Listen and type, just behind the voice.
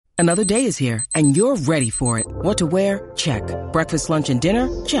Another day is here, and you're ready for it. What to wear? Check. Breakfast, lunch, and dinner?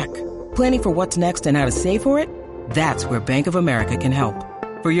 Check. Planning for what's next and how to save for it? That's where Bank of America can help.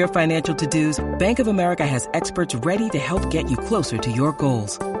 For your financial to-dos, Bank of America has experts ready to help get you closer to your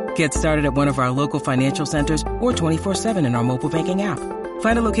goals. Get started at one of our local financial centers or 24/7 in our mobile banking app.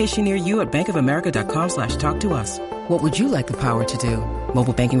 Find a location near you at bankofamerica.com/talktous. What would you like the power to do?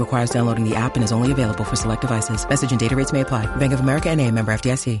 Mobile banking requires downloading the app and is only available for select devices. Message and data rates may apply. Bank of America N.A., member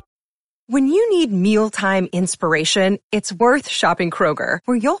FDIC. When you need mealtime inspiration, it's worth shopping Kroger,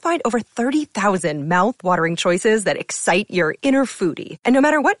 where you'll find over 30,000 mouth-watering choices that excite your inner foodie. And no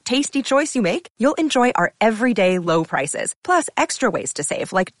matter what tasty choice you make, you'll enjoy our everyday low prices, plus extra ways to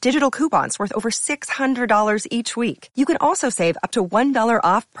save, like digital coupons worth over $600 each week. You can also save up to $1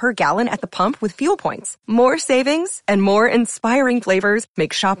 off per gallon at the pump with fuel points. More savings and more inspiring flavors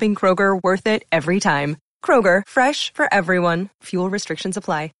make shopping Kroger worth it every time. Kroger, fresh for everyone. Fuel restrictions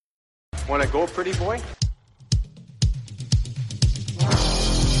apply. Want to go, pretty boy?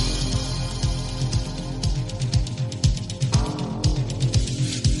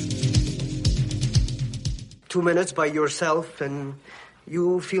 Two minutes by yourself and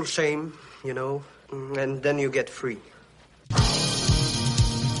you feel shame, and then you get free.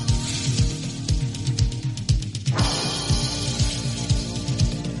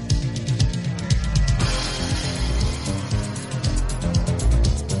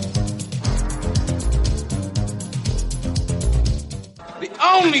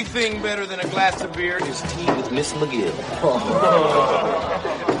 Only thing better than a glass of beer is tea with Miss McGill.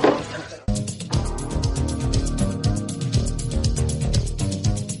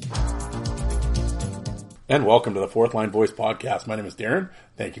 And welcome to the Fourth Line Voice Podcast. My name is Darren.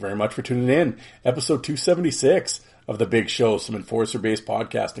 Thank you very much for tuning in. Episode 276 of The Big Show, some enforcer-based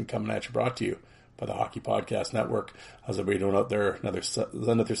podcasting coming at you, brought to you by the Hockey Podcast Network. How's everybody doing out there? Another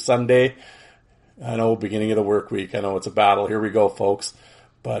Sunday. I know, beginning of the work week. I know it's a battle. Here we go, folks.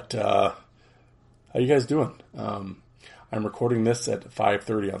 But how you guys doing? I'm recording this at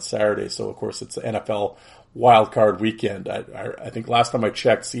 5:30 on Saturday, so of course it's the NFL wildcard weekend. I think last time I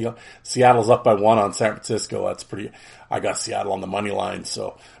checked, Seattle's up by 1 on San Francisco. That's pretty. I got Seattle on the money line,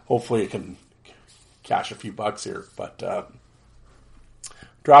 so hopefully I can cash a few bucks here. But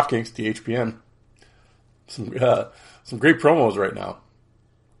DraftKings, THPN, some great promos right now.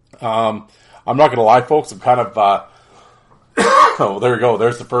 I'm not going to lie, folks. I'm kind of oh, there we go.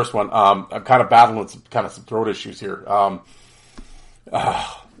 There's the first one. I'm kind of battling with some throat issues here.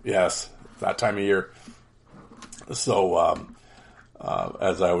 Yes, that time of year. So,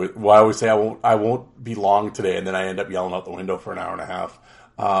 as I always say, I won't be long today, and then I end up yelling out the window for an hour and a half.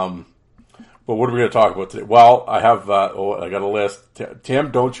 But what are we going to talk about today? Well, I have, I got a list.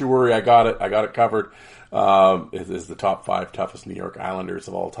 Tim, don't you worry. I got it covered. It is the top 5 toughest New York Islanders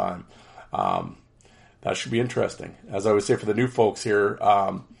of all time. That should be interesting. As I always say for the new folks here,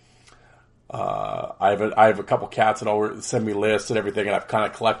 I have a couple cats that always send me lists and everything, and I've kind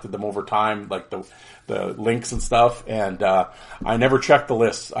of collected them over time, like the links and stuff. And I never check the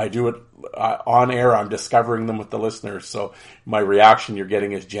lists. I do it on air. I'm discovering them with the listeners, so my reaction you're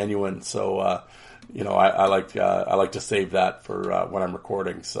getting is genuine. So I like to save that for when I'm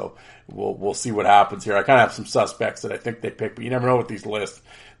recording. So we'll see what happens here. I kind of have some suspects that I think they pick, but you never know with these lists.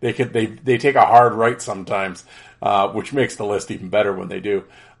 They take a hard right sometimes, which makes the list even better when they do.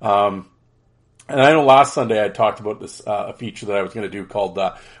 And I know last Sunday I talked about this a feature that I was going to do called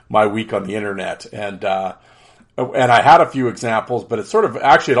My Week on the Internet, and I had a few examples, but it all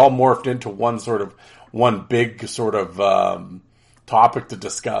morphed into one big sort of topic to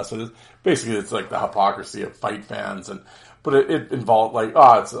discuss. And basically, it's like the hypocrisy of fight fans, but it involved we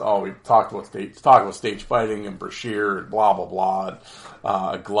talked about stage fighting and Brashear and blah blah blah, and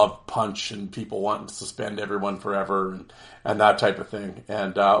a glove punch and people wanting to suspend everyone forever and that type of thing.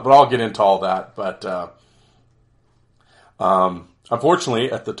 And but I'll get into all that. But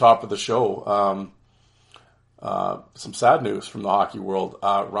unfortunately, at the top of the show, some sad news from the hockey world.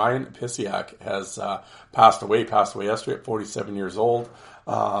 Ryan Pisiak has passed away yesterday at 47 years old.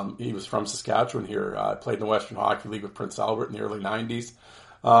 He was from Saskatchewan here. Played in the Western Hockey League with Prince Albert in the early 90s.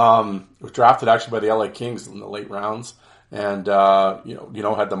 Was drafted actually by the LA Kings in the late rounds. And,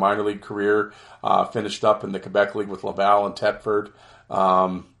 had the minor league career, finished up in the Quebec League with Laval and Thetford.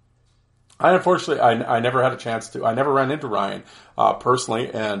 I never had a chance to, I never ran into Ryan, personally.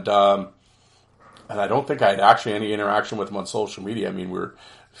 And I don't think I had actually any interaction with him on social media. I mean, we're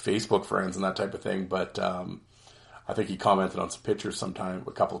Facebook friends and that type of thing, but, I think he commented on some pictures a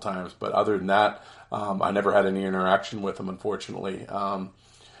couple of times. But other than that, I never had any interaction with him, unfortunately.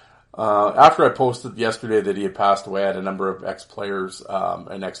 after I posted yesterday that he had passed away, I had a number of ex-players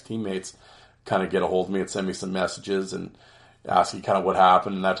and ex-teammates kind of get a hold of me and send me some messages and ask me kind of what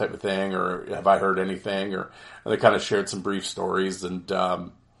happened and that type of thing, or have I heard anything, or they kind of shared some brief stories, and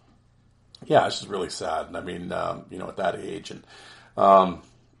yeah, it's just really sad. And I mean, at that age, and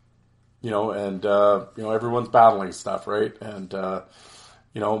everyone's battling stuff, right? And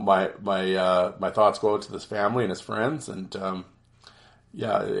my thoughts go out to this family and his friends, and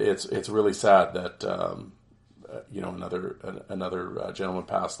it's really sad that another gentleman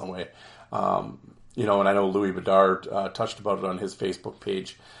passed away. And I know Louis Bedard touched about it on his Facebook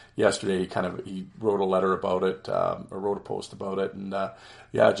page yesterday. He wrote a letter about it, or wrote a post about it, and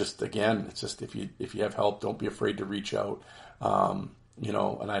just again, it's just if you have help, don't be afraid to reach out. And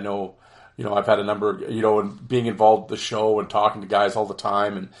I know, I've had a number of, and being involved with the show and talking to guys all the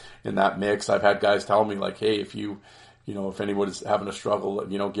time, and in that mix, I've had guys tell me like, hey, if if anybody's having a struggle,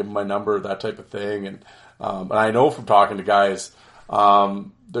 give them my number, that type of thing, and I know from talking to guys.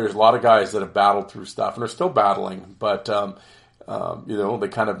 There's a lot of guys that have battled through stuff and are still battling, but they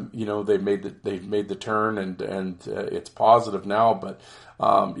kind of they've made the turn, and it's positive now. But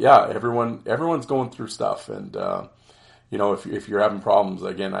everyone's going through stuff, and if you're having problems,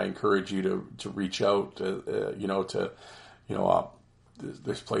 again, I encourage you to reach out.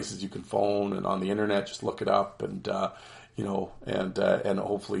 There's places you can phone, and on the internet, just look it up, and and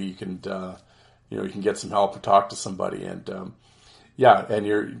hopefully you can you can get some help or talk to somebody, and and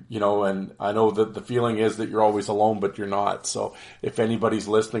and I know that the feeling is that you're always alone, but you're not. So if anybody's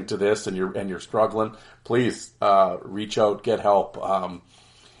listening to this and you're struggling, please reach out, get help. And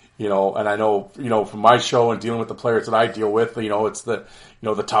I know, from my show and dealing with the players that I deal with, it's the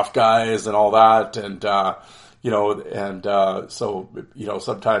tough guys and all that, and so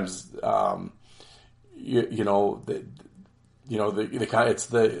sometimes it's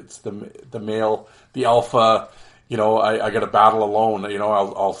the male, the alpha. I got to battle alone.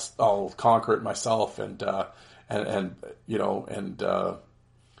 I'll conquer it myself,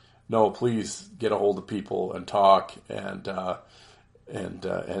 no, please get a hold of people and talk, and that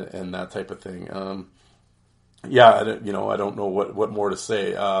type of thing. I don't know what more to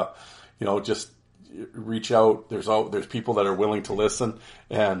say. Just reach out. There's people that are willing to listen,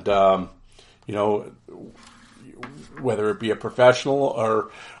 and whether it be a professional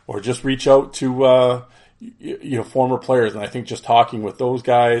or just reach out to former players, and I think just talking with those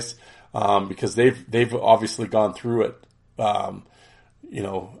guys, because they've obviously gone through it, and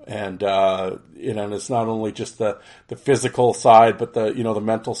it's not only just the physical side, but the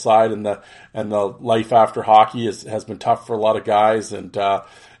mental side, and the life after hockey has been tough for a lot of guys, and all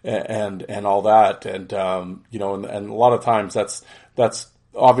that, and and a lot of times that's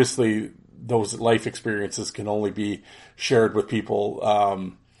obviously those life experiences can only be shared with people,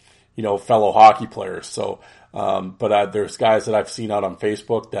 fellow hockey players. So, but there's guys that I've seen out on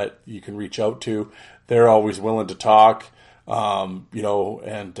Facebook that you can reach out to. They're always willing to talk, and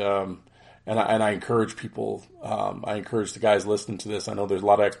I encourage people. I encourage the guys listening to this. I know there's a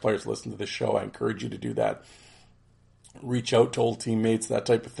lot of ex-players listening to this show. I encourage you to do that. Reach out to old teammates, that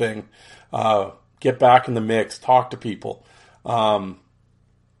type of thing. Get back in the mix. Talk to people.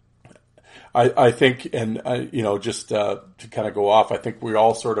 I think, and just to kind of go off, I think we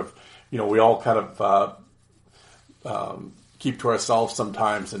all sort of, we all kind of keep to ourselves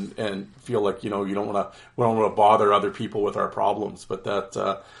sometimes, and feel like we don't want to bother other people with our problems. But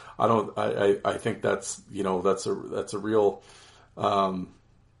that I think that's that's a real.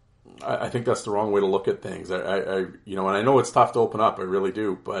 I think that's the wrong way to look at things. And I know it's tough to open up. I really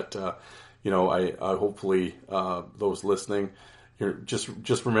do. But I hopefully those listening.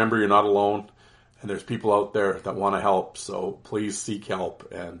 Just remember, you're not alone, and there's people out there that want to help. So please seek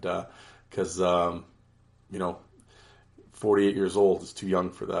help, and because 48 years old is too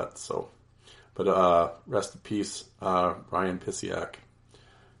young for that. So, but rest in peace, Ryan Pisiak.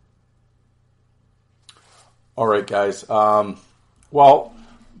 All right, guys. Well,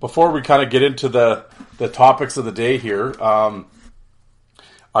 before we kind of get into the topics of the day here,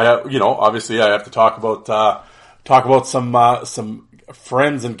 obviously I have to talk about some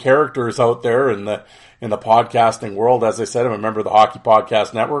friends and characters out there in the podcasting world. As I said, I'm a member of the Hockey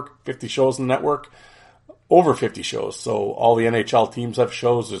Podcast Network, 50 shows in the network, over 50 shows. So all the NHL teams have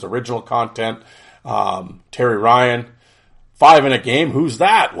shows. There's original content. Terry Ryan, 5 in a game. Who's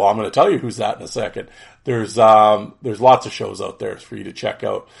that? Well, I'm going to tell you who's that in a second. There's lots of shows out there for you to check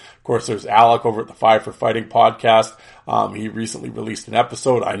out. Of course, there's Alec over at the 5 for Fighting podcast. He recently released an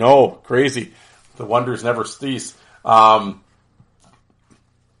episode. I know, crazy. The wonders never cease. Of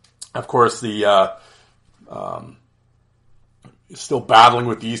course, the still battling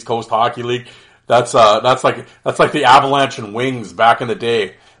with the East Coast Hockey League. That's like the Avalanche and Wings back in the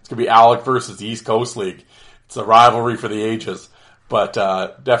day. It's gonna be Alec versus the East Coast League. It's a rivalry for the ages. But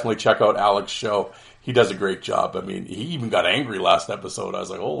definitely check out Alec's show. He does a great job. I mean, he even got angry last episode. I was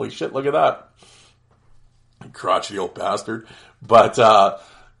like, holy shit, look at that. Crotchety old bastard. But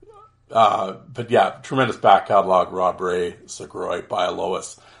yeah, tremendous back catalog. Rob Ray, Segroy,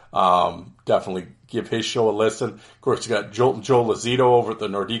 Bialois. Definitely give his show a listen. Of course, you got Joe Lazito over at the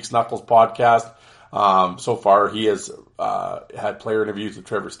Nordiques Knuckles podcast. So far, he has had player interviews with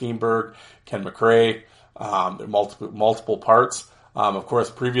Trevor Steenberg, Ken McRae, multiple parts. Of course,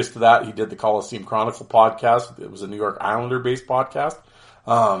 previous to that, he did the Coliseum Chronicle podcast. It was a New York Islander-based podcast.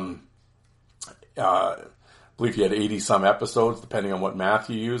 I believe he had 80-some episodes, depending on what math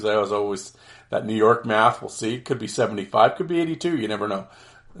you use. I was always that New York math. We'll see. Could be 75, could be 82. You never know.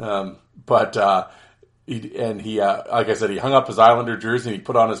 Like I said, he hung up his Islander jersey and he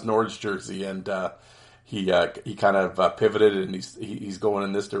put on his Nords jersey, and he kind of pivoted, and he's going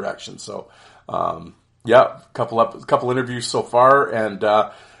in this direction. So. Yeah, couple interviews so far,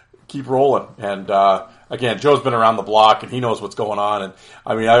 and keep rolling. And again, Joe's been around the block, and he knows what's going on. And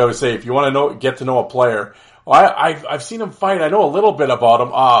I mean, I always say, if you want to get to know a player, I've seen him fight. I know a little bit about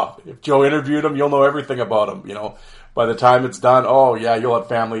him. If Joe interviewed him, you'll know everything about him. You know, by the time it's done, oh yeah, you'll have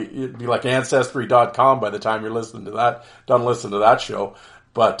family. It'd be like Ancestry.com by the time you're listening to that. Done listening to that show.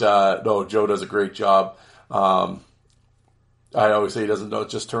 But no, Joe does a great job. I always say he doesn't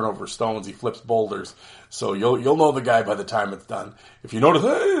just turn over stones; he flips boulders. So you'll know the guy by the time it's done. If you notice,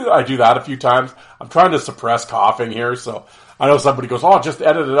 I do that a few times. I'm trying to suppress coughing here, so I know somebody goes, "Oh, just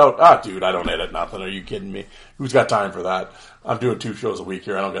edit it out." Dude, I don't edit nothing. Are you kidding me? Who's got time for that? I'm doing 2 shows a week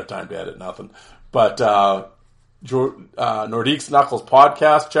here. I don't got time to edit nothing. But Nordiques Knuckles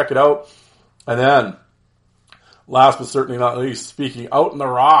podcast, check it out. And then, last but certainly not least, speaking out in the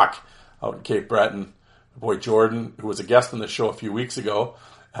Rock, out in Cape Breton. Boy Jordan, who was a guest on the show a few weeks ago,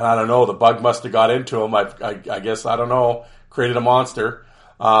 and I don't know, the bug must have got into him. I guess, I don't know, created a monster.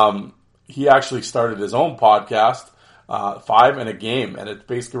 He actually started his own podcast, 5 in a Game, and it's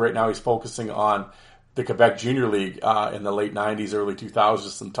basically right now he's focusing on the Quebec Junior League in the late 90s, early 2000s,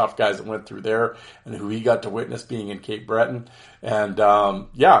 some tough guys that went through there, and who he got to witness being in Cape Breton. And and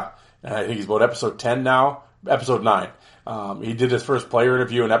I think he's about episode 10 now, episode 9. He did his first player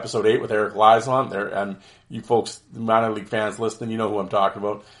interview in episode 8 with Eric Lislon there, and you folks, the minor league fans listening, you know who I'm talking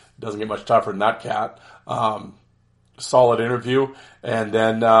about. It doesn't get much tougher than that cat. Solid interview. And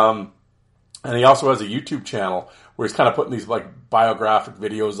then, and he also has a YouTube channel where he's kind of putting these like biographic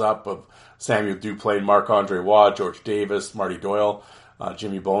videos up of Samuel Duplain, Marc-Andre Waugh, George Davis, Marty Doyle,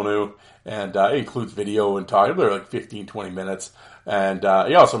 Jimmy Bonu, and it includes video and talk. They're like 15, 20 minutes. And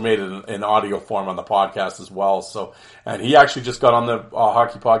he also made it in audio form on the podcast as well. So, and he actually just got on the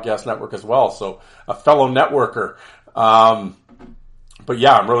Hockey Podcast Network as well. So, a fellow networker. But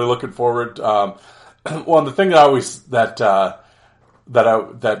yeah, I'm really looking forward. Well, the thing that I always that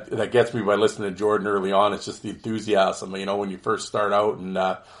gets me by listening to Jordan early on is just the enthusiasm. You know, when you first start out, and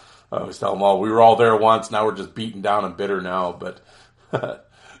I always tell them, we were all there once. Now we're just beaten down and bitter now. But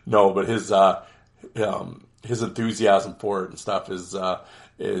no, but his enthusiasm for it and stuff is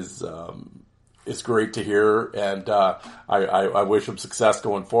great to hear, and I wish him success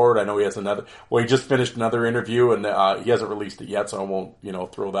going forward. I know he has he just finished another interview, and he hasn't released it yet, so I won't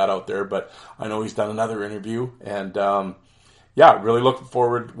throw that out there. But I know he's done another interview, and really looking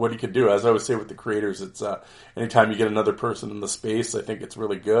forward what he could do. As I always say with the creators, it's anytime you get another person in the space, I think it's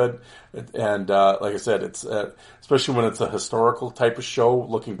really good. And like I said, it's especially when it's a historical type of show,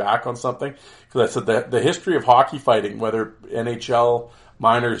 looking back on something. Because I said the history of hockey fighting, whether NHL,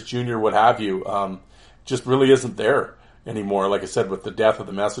 minors, junior, what have you, just really isn't there anymore. Like I said, with the death of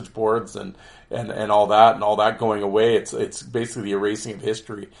the message boards and all that going away, it's basically the erasing of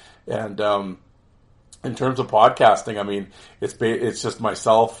history. And in terms of podcasting, I mean, it's just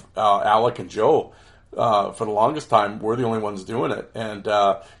myself, Alec, and Joe. For the longest time, we're the only ones doing it. And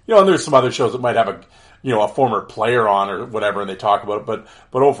and there's some other shows that might have a former player on or whatever, and they talk about it.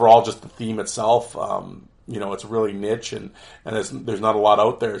 But overall, just the theme itself, it's really niche, and there's not a lot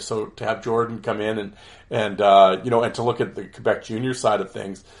out there. So to have Jordan come in and to look at the Quebec junior side of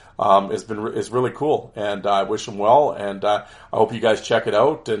things, is really cool. And I wish him well, and I hope you guys check it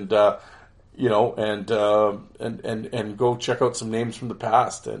out, and go check out some names from the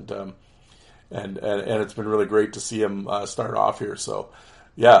past, and it's been really great to see him start off here. So,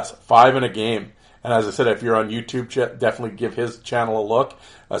 yes, 5 in a Game. And as I said, if you're on YouTube, definitely give his channel a look,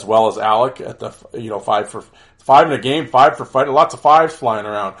 as well as Alec at the 5 in a Game, 5 for fighting. Lots of 5s flying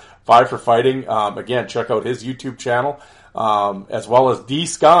around. 5 for fighting. Again, check out his YouTube channel. as well as D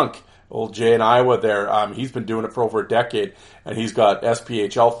Skunk, old Jay in Iowa there. He's been doing it for over a decade, and he's got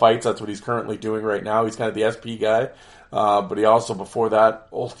SPHL fights. That's what he's currently doing right now. He's kind of the SP guy. But he also, before that,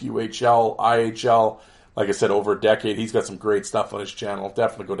 old UHL, IHL, like I said, over a decade. He's got some great stuff on his channel.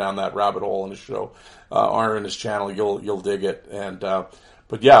 Definitely go down that rabbit hole in his show, or in his channel. You'll dig it. And,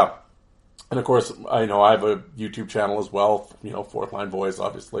 but yeah. And of course, I have a YouTube channel as well, Fourth Line Voice,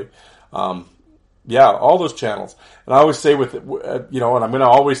 obviously. Yeah, all those channels. And I always say and I'm going to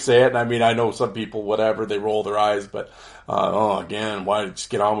always say it, and I mean, I know some people, whatever, they roll their eyes, but, again, why just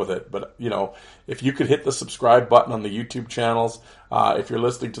get on with it? But, if you could hit the subscribe button on the YouTube channels, if you're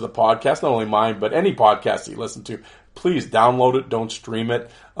listening to the podcast, not only mine, but any podcast that you listen to, please download it, don't stream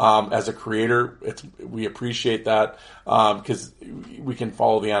it. As a creator, we appreciate that, because we can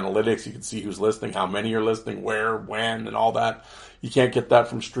follow the analytics. You can see who's listening, how many are listening, where, when, and all that. You can't get that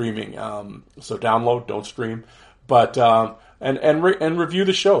from streaming. So download, don't stream, but and review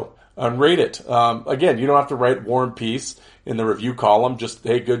the show and rate it. Again, you don't have to write War and Peace in the review column. Just,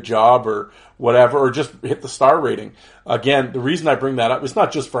 hey, good job or whatever, or just hit the star rating. Again, the reason I bring that up, it's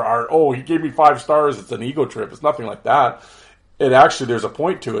not just for he gave me 5 stars. It's an ego trip. It's nothing like that. It actually, there's a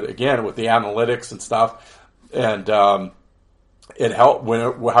point to it. Again, with the analytics and stuff, and it helps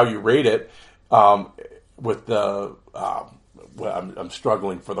how you rate it with the. I'm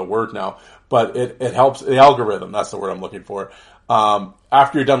struggling for the word now, but it helps the algorithm. That's the word I'm looking for.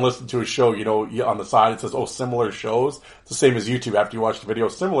 After you're done listening to a show, on the side it says, similar shows. It's the same as YouTube. After you watch the video,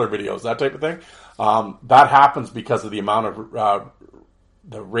 similar videos, that type of thing. That happens because of the amount of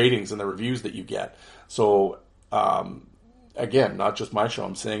the ratings and the reviews that you get. So, again, not just my show.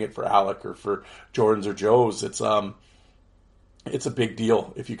 I'm saying it for Alec or for Jordan's or Joe's. It's a big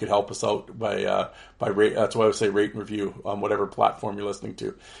deal if you could help us out by rate. That's why I would say rate and review on whatever platform you're listening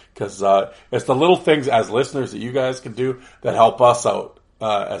to, because it's the little things as listeners that you guys can do that help us out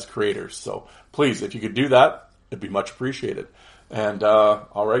as creators. So please, if you could do that, it'd be much appreciated. And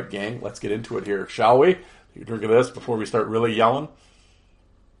all right, gang, let's get into it here, shall we? You drink of this before we start really yelling.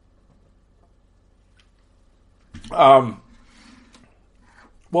 Well,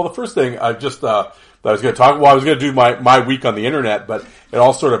 the first thing I just that I was going to talk. Well, I was going to do my week on the internet, but it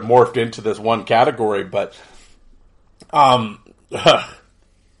all sort of morphed into this one category. But, well,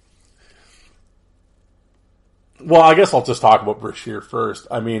 I guess I'll just talk about Brashear first.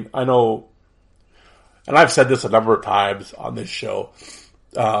 I mean, I know, and I've said this a number of times on this show,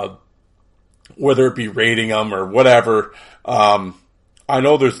 whether it be rating them or whatever. I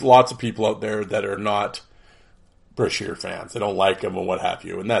know there's lots of people out there that are not Brashear fans. They don't like him and what have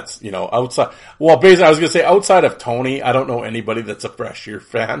you. And that's, outside. Well, basically, I was going to say outside of Tony, I don't know anybody that's a Brashear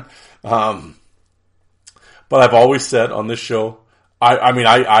fan. But I've always said on this show,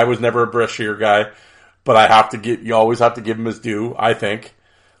 I was never a Brashear guy, but you always have to give him his due, I think.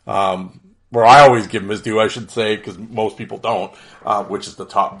 Or I always give him his due, I should say, because most people don't, which is the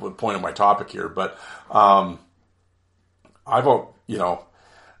point of my topic here. But,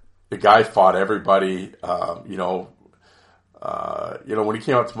 the guy fought everybody, when he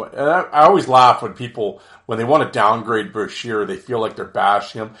came out to and I always laugh when people, when they want to downgrade Brashear, they feel like they're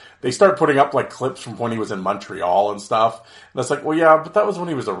bashing him. They start putting up like clips from when he was in Montreal and stuff. And it's like, well, yeah, but that was when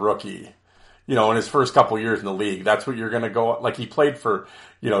he was a rookie, in his first couple years in the league. That's what you're going to go, like he played for,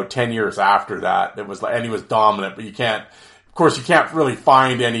 10 years after that. It was like, and he was dominant, but you can't really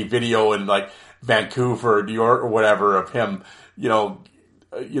find any video in like Vancouver or New York or whatever of him, so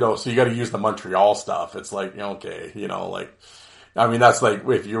you got to use the Montreal stuff. It's like, okay, that's like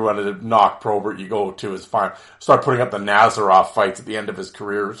if you wanted to knock Probert, you go to his fine, start putting up the Nazarov fights at the end of his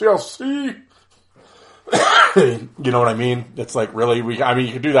career. See, you know what I mean? It's like, really,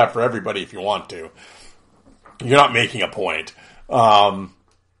 you can do that for everybody if you want to. You're not making a point. No,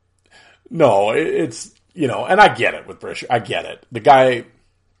 it's, and I get it with Brashear. I get it. The guy,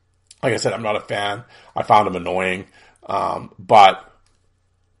 like I said, I'm not a fan. I found him annoying. But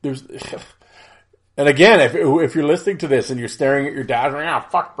and again, if you're listening to this and you're staring at your dad and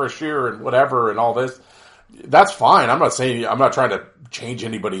fuck Brashear and whatever and all this, that's fine. I'm not trying to change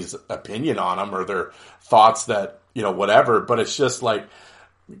anybody's opinion on them or their thoughts that, whatever, but it's just like,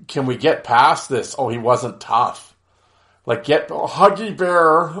 can we get past this? Oh, he wasn't tough. Like, Huggy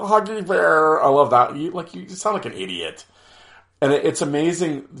Bear. I love that. You sound like an idiot. And it's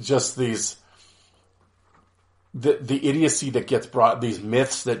amazing just the idiocy that gets brought, these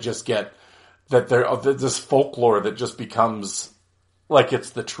myths that just get, this folklore that just becomes like it's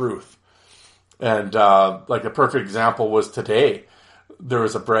the truth. And, like a perfect example was today, there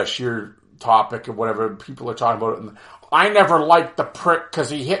was a Brashear topic or whatever, people are talking about it. And I never liked the prick because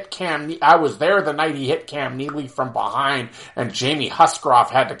he hit I was there the night he hit Cam Neely from behind, and Jamie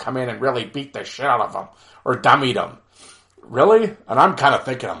Huscroft had to come in and really beat the shit out of him or dummied him. Really? And I'm kind of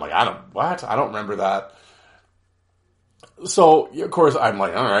thinking, I'm like, I don't remember that. So, of course, I'm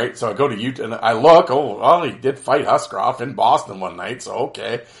like, all right. So I go to YouTube and I look, he did fight Huscroft in Boston one night. So,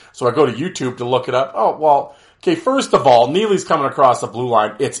 okay. So I go to YouTube to look it up. Oh, well, okay. First of all, Neely's coming across the blue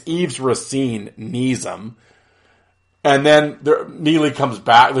line. It's Yves Racine knees him. And then Neely comes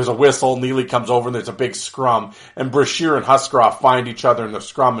back. There's a whistle. Neely comes over and there's a big scrum. And Brashear and Huscroft find each other in the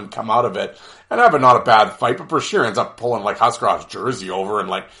scrum and come out of it. And have not a bad fight, but Brashear ends up pulling like Huscroft's jersey over and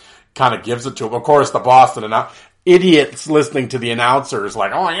like kind of gives it to him. Of course, the Boston and idiots listening to the announcers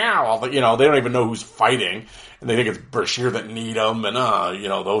like, oh yeah, well, they don't even know who's fighting. And they think it's Brashear that need him and,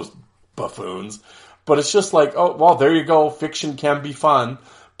 those buffoons. But it's just like, oh, well, there you go. Fiction can be fun.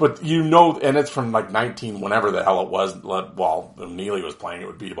 But and it's from like whenever the hell it was, well, when Neely was playing, it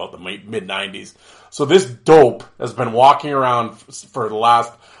would be about the mid-90s. So this dope has been walking around for the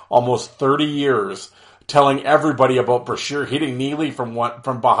last almost 30 years telling everybody about Brashear hitting Neely from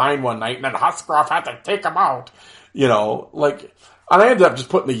behind one night, and then Huscroft had to take him out. And I ended up just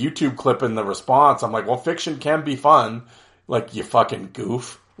putting the YouTube clip in the response. I'm like, well, fiction can be fun. Like, you fucking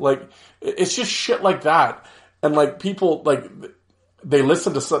goof. Like, it's just shit like that. And like, people, like, they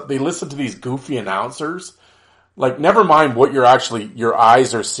listen to these goofy announcers. Like, never mind what your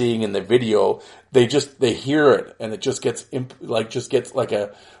eyes are seeing in the video. They hear it and it just gets like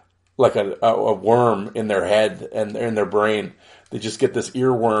a worm in their head and in their brain. They just get this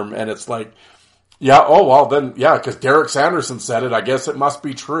earworm and it's like, yeah, oh, well then, yeah, because Derek Sanderson said it, I guess it must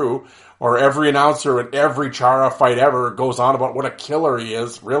be true. Or every announcer at every Chara fight ever goes on about what a killer he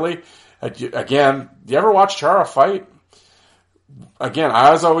is. Really? Again, do you ever watch Chara fight? Again,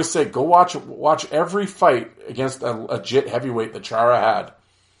 I always say, go watch every fight against a legit heavyweight that Chara had.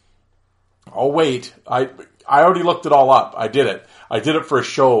 I'll wait. I already looked it all up. I did it. I did it for a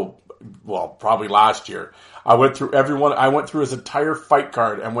show, well, probably last year. I went through everyone. I went through his entire fight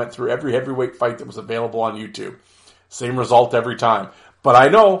card and went through every heavyweight fight that was available on YouTube. Same result every time. But I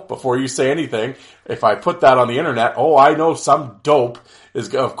know, before you say anything, if I put that on the internet, I know some dope is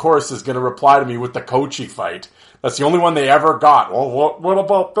going to reply to me with the Kochi fight. That's the only one they ever got. Well, what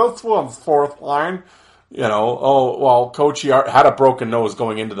about this one's fourth line? Kochi had a broken nose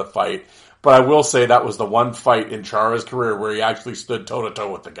going into the fight. But I will say that was the one fight in Chara's career where he actually stood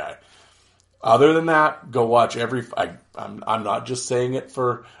toe-to-toe with the guy. Other than that, go watch I'm not just saying it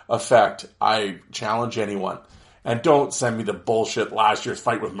for effect. I challenge anyone. And don't send me the bullshit last year's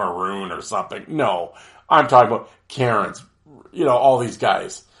fight with Maroon or something. No. I'm talking about Cairns. All these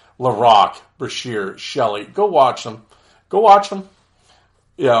guys. LaRock, Brashear, Shelley. Go watch them.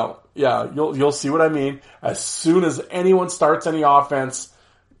 Yeah, you'll see what I mean. As soon as anyone starts any offense,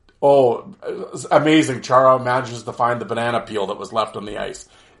 it's amazing. Chara manages to find the banana peel that was left on the ice.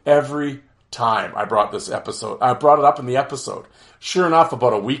 Every time I brought it up in the episode. Sure enough,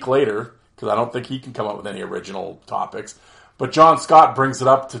 about a week later, because I don't think he can come up with any original topics, but John Scott brings it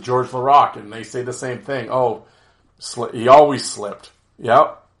up to George LaRock, and they say the same thing. He always slipped.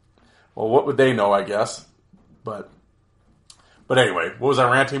 Yep. Well, what would they know, I guess? But anyway, what was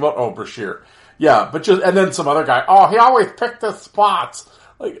I ranting about? Brashear. Yeah, and then some other guy. He always picked his spots.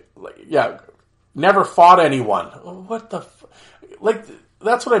 Never fought anyone. What the,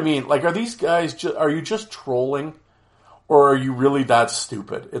 that's what I mean. Like, are these guys are you just trolling? Or are you really that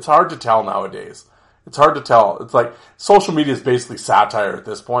stupid? It's hard to tell nowadays. It's hard to tell. It's like, social media is basically satire at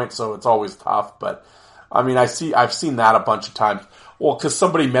this point, so it's always tough, but, I mean, I've seen that a bunch of times. Well, because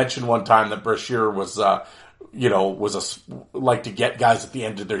somebody mentioned one time that Brashear was like to get guys at the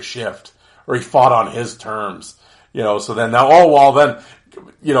end of their shift, or he fought on his terms, so then now,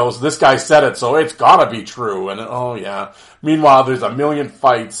 so this guy said it, so it's gotta be true, and yeah. Meanwhile, there's a million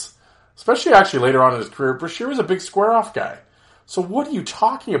fights, especially actually later on in his career. Brashear was a big square-off guy. So what are you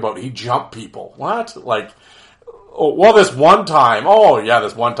talking about? He jumped people. What? This one time.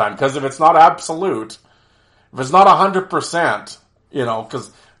 This one time. Because if it's not absolute, if it's not 100%,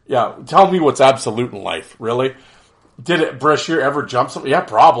 tell me what's absolute in life, really? Did Brashear ever jump something? Yeah,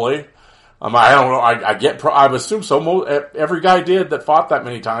 probably. I don't know. I assume so. Every guy did that fought that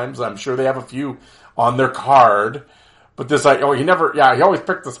many times. I'm sure they have a few on their card. But this, he always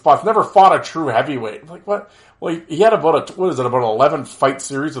picked the spots. Never fought a true heavyweight. Like, what? Well, he had about an 11 fight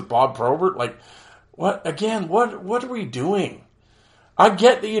series with Bob Probert? Like, what? Again, what are we doing? I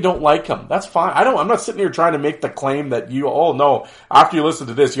get that you don't like him. That's fine. I'm not sitting here trying to make the claim that no, after you listen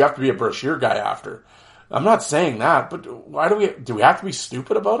to this, you have to be a Brashear guy after. I'm not saying that, but why do we have to be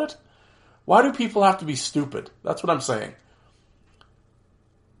stupid about it? Why do people have to be stupid? That's what I'm saying.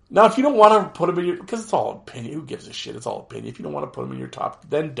 Now, if you don't want to put them in your... Because it's all opinion. Who gives a shit? It's all opinion. If you don't want to put them in your top,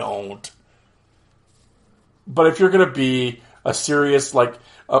 then don't. But if you're going to be a serious, like,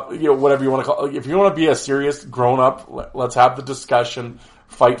 whatever you want to call it. If you want to be a serious grown-up, let's have the discussion,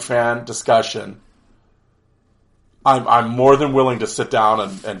 fight fan discussion. I'm more than willing to sit down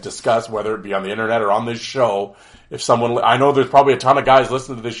and discuss, whether it be on the internet or on this show. If someone, I know there's probably a ton of guys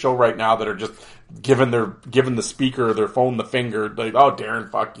listening to this show right now that are just giving the speaker or their phone the finger, like, oh, Darren,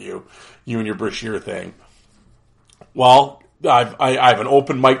 fuck you and your Brashear thing. Well, I have an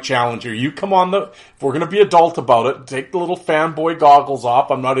open mic challenge here. You come on if we're going to be adult about it, take the little fanboy goggles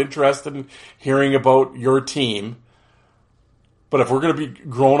off. I'm not interested in hearing about your team. But if we're going to be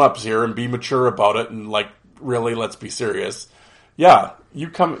grown-ups here and be mature about it and, like, really, let's be serious. Yeah, you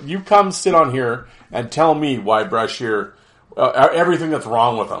come sit on here and tell me why Brashear, everything that's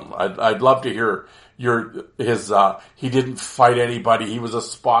wrong with him. I'd love to hear his he didn't fight anybody, he was a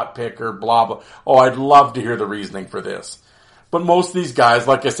spot picker, blah blah. Oh, I'd love to hear the reasoning for this. But most of these guys,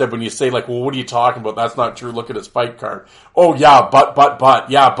 like I said, when you say, like, well, what are you talking about? That's not true. Look at his fight card. Oh yeah,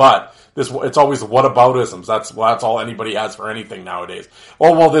 but yeah, but it's always whataboutisms. That's all anybody has for anything nowadays.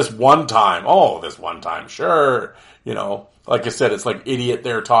 Oh well, this one time. Oh, this one time, sure. Like I said, it's like idiot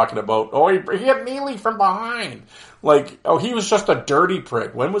there talking about, oh, he hit Neely from behind. Like, oh, he was just a dirty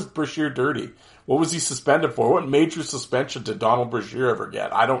prick. When was Brashear dirty? What was he suspended for? What major suspension did Donald Brashear ever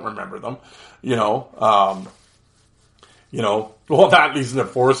get? I don't remember them. Well, that he's an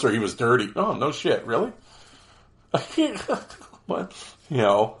enforcer. He was dirty. Oh, no shit. Really? What?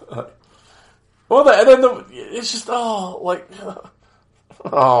 It's just,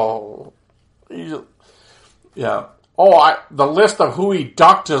 yeah. Oh, the list of who he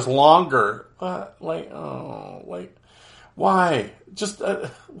ducked is longer. Why? Just,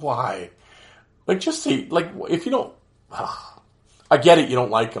 why? Like, just see, like, if you don't, I get it, you don't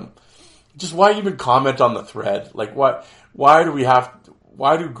like him. Just why even comment on the thread? Like, why do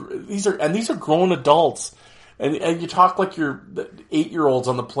these are grown adults. And you talk like you're 8-year-olds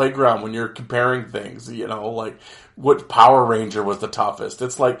on the playground when you're comparing things, like what Power Ranger was the toughest.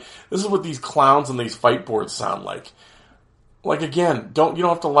 It's like, this is what these clowns on these fight boards sound like. Like, again, you don't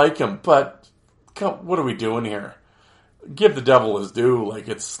have to like him, but what are we doing here? Give the devil his due. Like,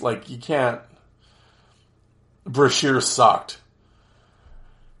 it's like, you can't. Brashear sucked.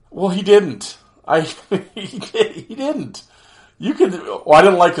 Well, he didn't. He didn't. You could, I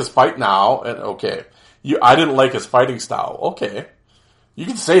didn't like his fight now, and okay. I didn't like his fighting style. Okay. You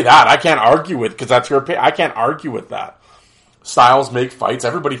can say that. I can't argue with, because that's your opinion. I can't argue with that. Styles make fights.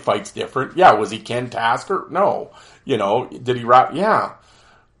 Everybody fights different. Yeah, was he Ken Tasker? No. Did he rap? Yeah.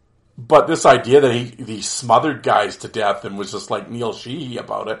 But this idea that he smothered guys to death and was just like Neil Sheehy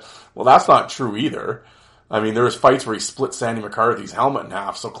about it, well, that's not true either. I mean, there was fights where he split Sandy McCarthy's helmet in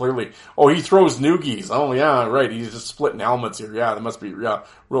half, so clearly, he throws noogies. Oh, yeah, right, he's just splitting helmets here. Yeah, there must be,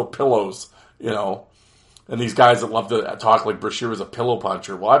 real pillows, And these guys that love to talk like Brashear was a pillow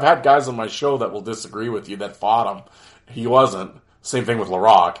puncher. Well, I've had guys on my show that will disagree with you that fought him. He wasn't. Same thing with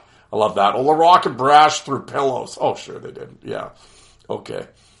LaRock. I love that. Oh, LaRock and Brash threw pillows. Oh, sure they did. Yeah. Okay.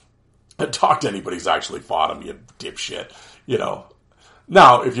 And talk to anybody who's actually fought him, you dipshit.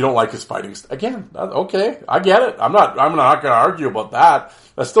 Now, if you don't like his fighting, again, okay, I get it. I'm not going to argue about that.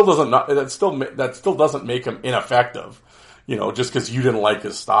 That still doesn't make him ineffective. Just because you didn't like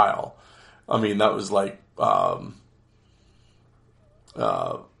his style. I mean, that was like, that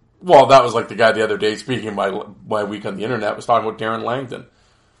was like the guy the other day, speaking of my week on the internet, was talking about Darren Langdon.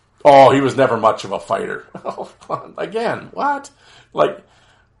 Oh, he was never much of a fighter. Again, what? Like,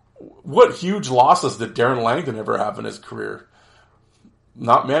 what huge losses did Darren Langdon ever have in his career?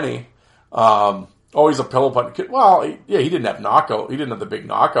 Not many. He's a pillow puncher. Well, he didn't have knockout. He didn't have the big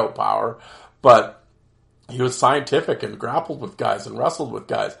knockout power, but he was scientific and grappled with guys and wrestled with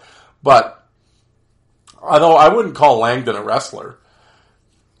guys. But although I wouldn't call Langdon a wrestler,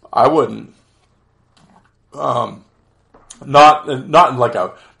 I wouldn't. Not in like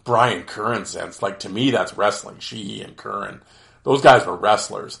a Brian Curran sense. Like, to me, that's wrestling. Sheehy and Curran, those guys were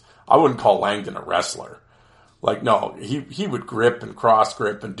wrestlers. I wouldn't call Langdon a wrestler. Like, no, he would grip and cross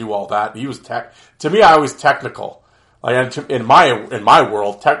grip and do all that. He was to me, I was technical. Like, in my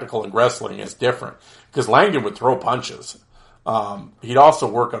world, technical and wrestling is different, because Langdon would throw punches. He'd also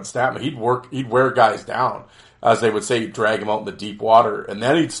work on stamina. He'd wear guys down, as they would say. He'd drag them out in the deep water, and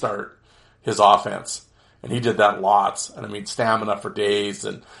then he'd start his offense. And he did that lots. And I mean, stamina for days,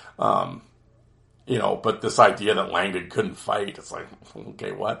 and but this idea that Langdon couldn't fight, it's like,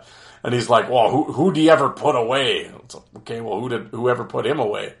 okay, what? And he's like, well, who do you ever put away? It's like, okay, well, whoever put him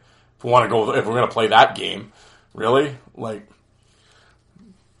away? If we're going to play that game, really? Like,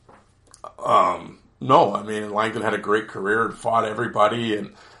 no, I mean, Langdon had a great career and fought everybody,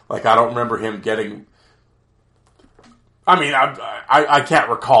 and like, I don't remember him getting. I mean, I can't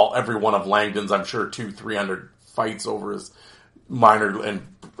recall every one of Langdon's, I'm sure, 200-300 fights over his minor and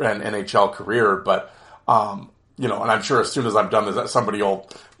NHL career, but, you know, and I'm sure as soon as I'm done with that, somebody will,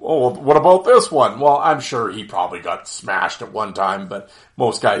 oh, what about this one? Well, I'm sure he probably got smashed at one time, but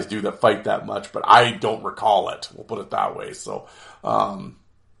most guys do that fight that much, but I don't recall it. We'll put it that way. So,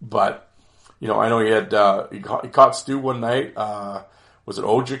 but, you know, I know he had, he caught Stu one night, was it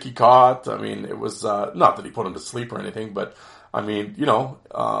Ojic he caught? I mean, it was, not that he put him to sleep or anything, but, I mean, you know,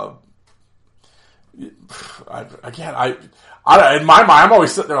 in my mind, I'm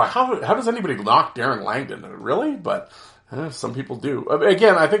always sitting there like, how does anybody knock Darren Langdon? Really? But some people do.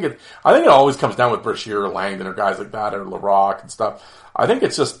 Again, I think it always comes down with Brashear or Langdon or guys like that or LaRock and stuff. I think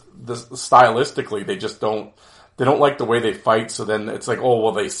it's just stylistically, they don't like the way they fight. So then it's like, oh,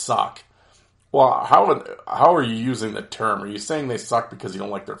 well, they suck. Well, how are you using the term? Are you saying they suck because you don't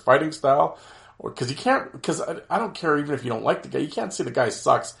like their fighting style? Or because I don't care even if you don't like the guy, you can't say the guy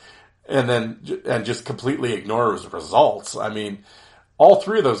sucks and just completely ignore his results. I mean, all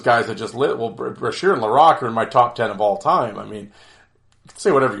three of those guys that just Brashear and LaRock are in my top 10 of all time. I mean, you can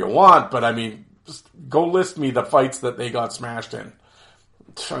say whatever you want, but I mean, just go list me the fights that they got smashed in.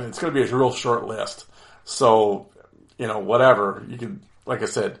 It's going to be a real short list. So, you know, whatever. You can, like I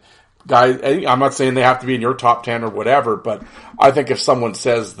said, guys, I'm not saying they have to be in your top 10 or whatever, but I think if someone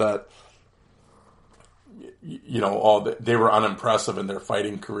says that, you know, they were unimpressive in their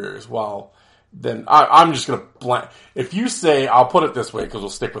fighting careers, well, then I'm just going to if you say, I'll put it this way because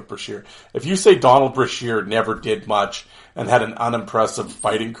we'll stick with Brashear. If you say Donald Brashear never did much and had an unimpressive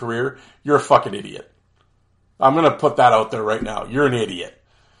fighting career, you're a fucking idiot. I'm going to put that out there right now. You're an idiot.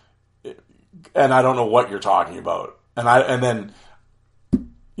 And I don't know what you're talking about. And then,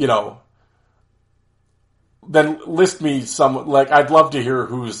 you know, then list me some, like, I'd love to hear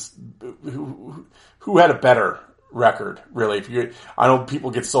who had a better record, really. I know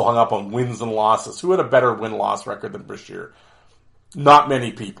people get so hung up on wins and losses. Who had a better win-loss record than Brashear? Not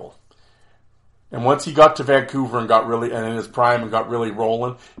many people. And once he got to Vancouver and in his prime and got really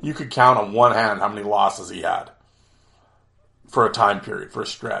rolling, you could count on one hand how many losses he had for a time period, for a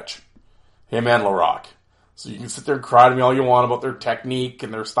stretch. Him and LaRock. So you can sit there and cry to me all you want about their technique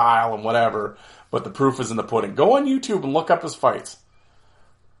and their style and whatever, but the proof is in the pudding. Go on YouTube and look up his fights.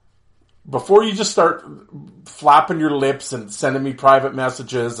 Before you just start flapping your lips and sending me private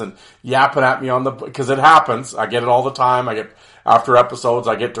messages and yapping at me because it happens. I get it all the time. After episodes,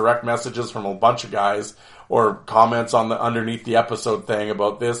 I get direct messages from a bunch of guys or comments underneath the episode thing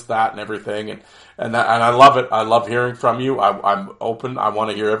about this, that, and everything. And I love it. I love hearing from you. I'm open. I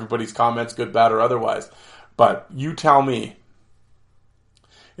want to hear everybody's comments, good, bad, or otherwise. But you tell me,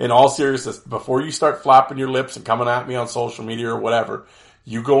 in all seriousness, before you start flapping your lips and coming at me on social media or whatever,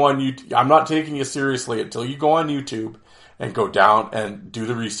 you go on YouTube. I'm not taking you seriously until you go on YouTube and go down and do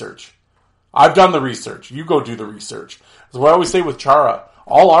the research. I've done the research. You go do the research. That's what I always say with Chara.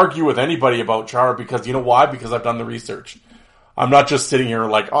 I'll argue with anybody about Chara because, you know why? Because I've done the research. I'm not just sitting here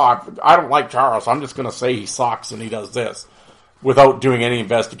like, oh, I don't like Chara, so I'm just going to say he sucks and he does this without doing any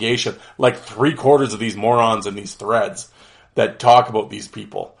investigation. Like 3/4 of these morons in these threads that talk about these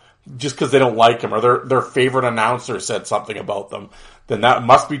people, just because they don't like him or their favorite announcer said something about them, then that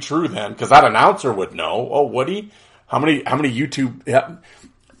must be true then, because that announcer would know. Oh, would he? How many YouTube,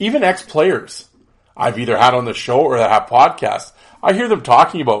 even ex-players I've either had on the show or that have podcasts, I hear them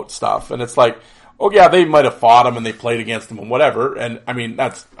talking about stuff, and it's like, oh yeah, they might have fought him and they played against him and whatever, and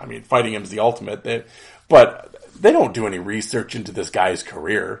fighting him is the ultimate, but they don't do any research into this guy's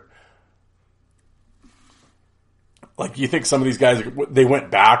career. Like, you think some of these guys, they went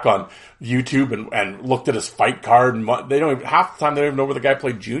back on YouTube and looked at his fight card, and half the time they don't even know where the guy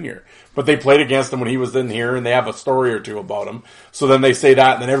played junior. But they played against him when he was in here, and they have a story or two about him. So then they say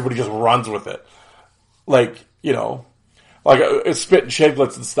that, and then everybody just runs with it. Like, you know, like Spit and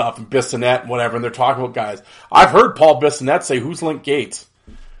Shiglets and stuff, and Bissonnette and whatever, and they're talking about guys. I've heard Paul Bissonnette say, "Who's Link Gates?"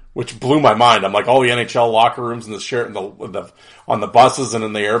 Which blew my mind. I'm like, all the NHL locker rooms and on the buses and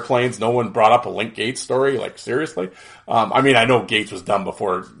in the airplanes, no one brought up a Link Gates story. Like, seriously? I mean, I know Gates was done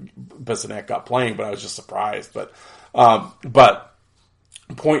before Bissonnette got playing, but I was just surprised. But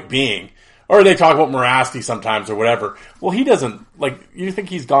point being, or they talk about Morasti sometimes or whatever. Well, he doesn't, like, you think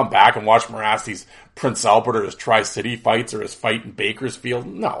he's gone back and watched Morasti's Prince Albert or his Tri-City fights or his fight in Bakersfield?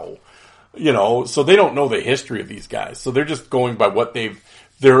 No. You know, so they don't know the history of these guys. So they're just going by what their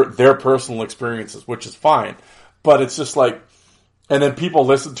personal experiences, which is fine. But it's just like, And then people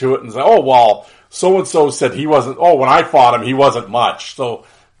listen to it and say, oh, well, so-and-so said he wasn't, when I fought him, he wasn't much. So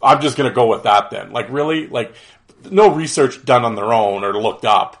I'm just going to go with that then. Like, really? Like, no research done on their own or looked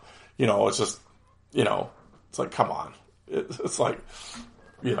up. It's just, it's like, come on. It's like,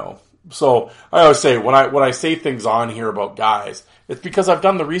 So I always say, when I say things on here about guys, it's because I've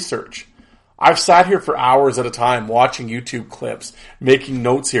done the research. I've sat here for hours at a time watching YouTube clips, making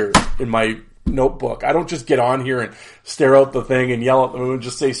notes here in my notebook. I don't just get on here and stare out the thing and yell at the moon and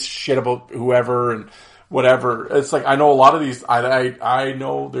just say shit about whoever and whatever. It's like, I know a lot of these, I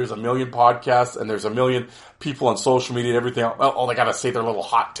know there's a million podcasts and there's a million people on social media and everything else. Oh, they gotta say their little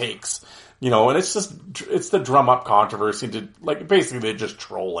hot takes, and it's the drum up controversy to, like, basically they're just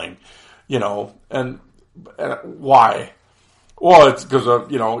trolling, and why? Well, it's because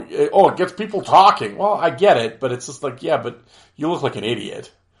of, it gets people talking. Well, I get it, but it's just like, yeah, but you look like an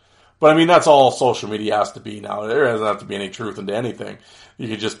idiot. But I mean, that's all social media has to be now. There doesn't have to be any truth into anything. You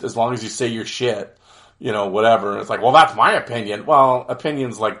could just, as long as you say your shit, whatever. And it's like, well, that's my opinion. Well,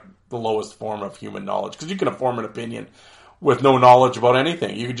 opinion's like the lowest form of human knowledge, because you can form an opinion with no knowledge about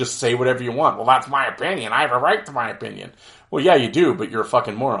anything. You can just say whatever you want. Well, that's my opinion. I have a right to my opinion. Well, yeah, you do, but you're a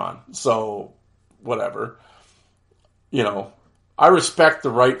fucking moron. So, whatever. I respect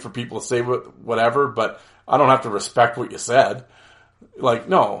the right for people to say whatever, but I don't have to respect what you said. Like,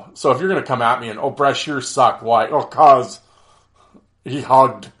 no. So if you're going to come at me and, Brett Shear sucked. Why? Oh, cause he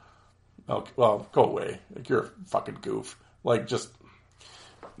hugged. Oh, well, go away. Like, you're a fucking goof. Like, just,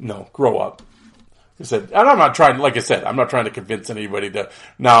 no, grow up. I said, and I'm not trying, like I said, I'm not trying to convince anybody that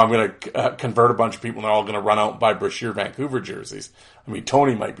now I'm going to convert a bunch of people and they're all going to run out and buy Brashear Vancouver jerseys. I mean,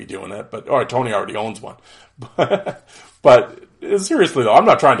 Tony might be doing it, Tony already owns one. But seriously though, I'm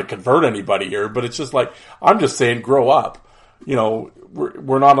not trying to convert anybody here, but it's just like, I'm just saying, grow up.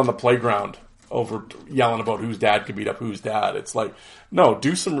 We're not on the playground over yelling about whose dad could beat up whose dad. It's like, no,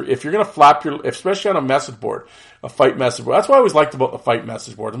 if you're going to flap especially on a message board, a fight message board. That's what I always liked about the fight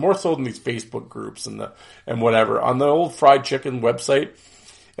message board, more so than these Facebook groups and whatever. On the old Fried Chicken website,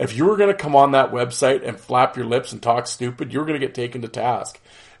 if you were going to come on that website and flap your lips and talk stupid, you were going to get taken to task.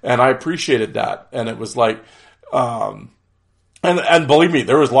 And I appreciated that. And it was like, and believe me,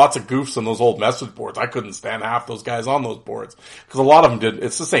 there was lots of goofs on those old message boards. I couldn't stand half those guys on those boards because a lot of them did.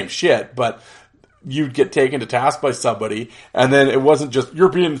 It's the same shit, but you'd get taken to task by somebody, and then it wasn't just, you're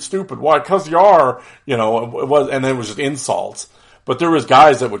being stupid. Why? Because you are, it was, and then it was just insults. But there was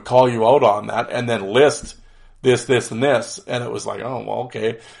guys that would call you out on that and then list this, this, and this. And it was like, oh, well,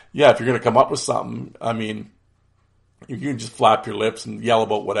 okay. Yeah, if you're going to come up with something, I mean, you can just flap your lips and yell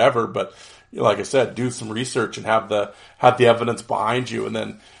about whatever, but like I said, do some research and have the evidence behind you. And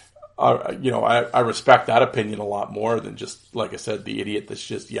then, I respect that opinion a lot more than just, like I said, the idiot that's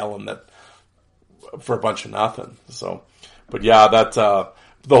just yelling that for a bunch of nothing. So, but yeah, that's,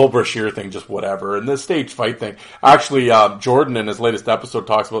 the whole Brashear thing, just whatever. And the staged fight thing. Actually, Jordan in his latest episode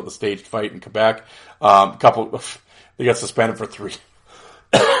talks about the staged fight in Quebec. They got suspended for 3,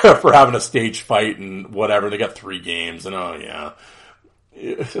 for having a staged fight and whatever. They got 3 games and oh yeah.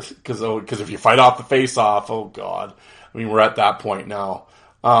 Because if you fight off the face off, oh god. I mean, we're at that point now.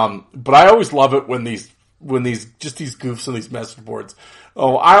 But I always love it when these goofs on these message boards.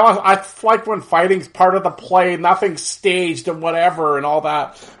 Oh, I like when fighting's part of the play, nothing's staged and whatever and all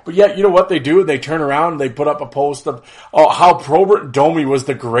that. But yet, you know what they do? They turn around and they put up a post of, how Probert and Domi was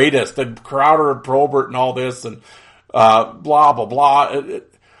the greatest, the Crowder and Probert and all this and, blah, blah, blah.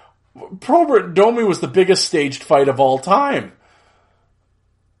 Probert and Domi was the biggest staged fight of all time.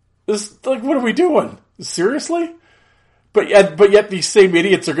 Like, what are we doing? Seriously? But yet these same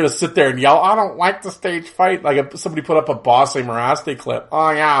idiots are going to sit there and yell, I don't like the stage fight. Like if somebody put up a Bosse Moraste clip.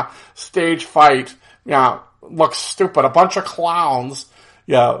 Oh yeah, stage fight. Yeah, looks stupid. A bunch of clowns.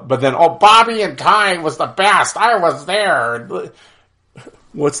 Yeah, but then, Bobby and Ty was the best. I was there.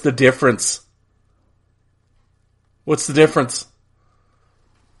 What's the difference? What's the difference?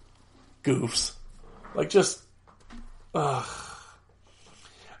 Goofs. Like just,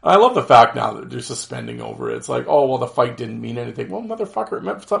 I love the fact now that they're suspending over it. It's like, the fight didn't mean anything. Well, motherfucker, it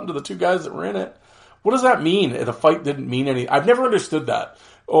meant something to the 2 guys that were in it. What does that mean? The fight didn't mean anything. I've never understood that.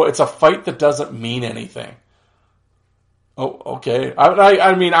 Oh, it's a fight that doesn't mean anything. Oh, okay.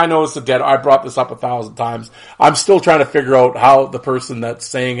 I mean, I know it's a dead. I brought this up 1,000 times. I'm still trying to figure out how the person that's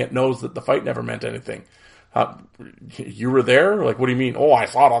saying it knows that the fight never meant anything. You were there? Like, what do you mean? Oh, I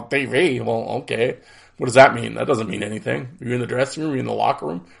saw it on TV. Well, okay. What does that mean? That doesn't mean anything. Were you in the dressing room? Were you in the locker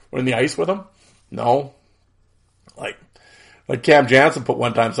room? Were you in the ice with him? No. Like Cam Jansen put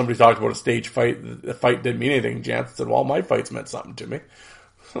one time, somebody talked about a stage fight. The fight didn't mean anything. Jansen said, well, my fights meant something to me.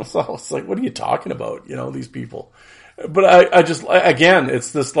 So it's like, what are you talking about? These people. But I just, again,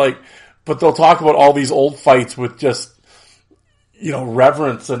 it's this like, but they'll talk about all these old fights with just,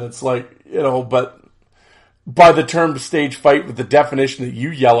 reverence, and it's like, but by the term stage fight, with the definition that you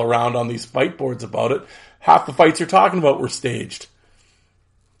yell around on these fight boards about it, half the fights you're talking about were staged.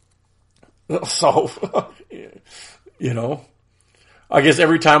 So, I guess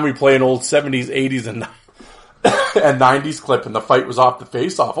every time we play an old 70s, 80s, and 90s clip and the fight was off the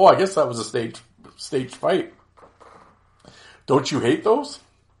face-off, I guess that was a staged fight. Don't you hate those?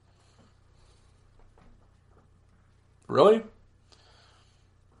 Really?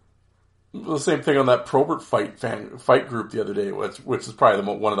 The same thing on that Probert fight group the other day, which is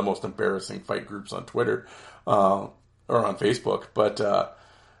probably one of the most embarrassing fight groups on Twitter or on Facebook. But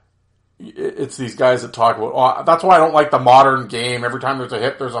it's these guys that talk about, that's why I don't like the modern game. Every time there's a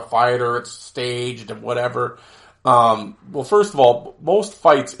hit, there's a fight, or it's staged and whatever. Well, first of all, most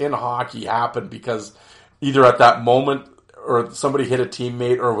fights in hockey happen because either at that moment or somebody hit a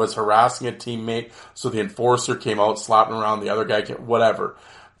teammate or was harassing a teammate, so the enforcer came out slapping around the other guy, whatever.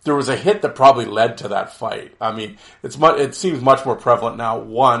 There was a hit that probably led to that fight. I mean, it seems much more prevalent now.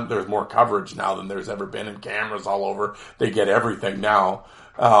 One, there's more coverage now than there's ever been, and cameras all over. They get everything now.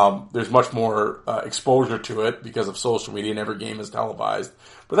 There's much more exposure to it because of social media, and every game is televised.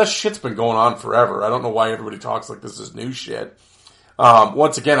 But that shit's been going on forever. I don't know why everybody talks like this is new shit.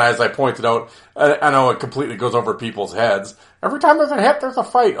 Once again, as I pointed out, I know it completely goes over people's heads. Every time there's a hit, there's a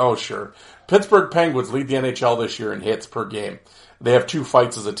fight. Oh, sure. Pittsburgh Penguins lead the NHL this year in hits per game. They have 2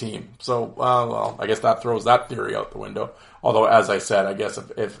 fights as a team. So, I guess that throws that theory out the window. Although, as I said, I guess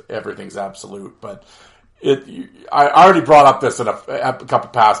if everything's absolute. But I already brought up this in a couple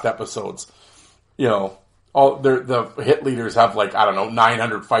past episodes. All the hit leaders have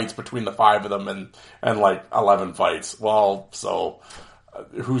 900 fights between the 5 of them and 11 fights. Well, so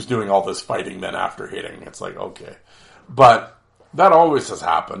who's doing all this fighting then after hitting? It's like, okay. But that always has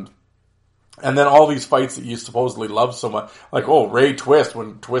happened. And then all these fights that you supposedly love so much, Ray Twist,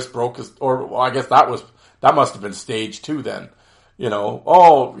 when Twist broke his, I guess that must have been staged too then.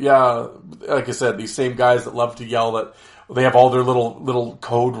 Like I said, these same guys that love to yell that they have all their little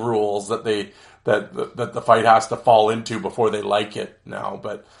code rules that that the fight has to fall into before they like it now.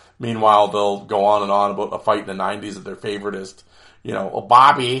 But meanwhile, they'll go on and on about a fight in the 90s that their favorite is,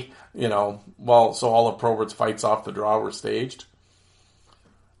 Bobby, so all of Probert's fights off the draw were staged.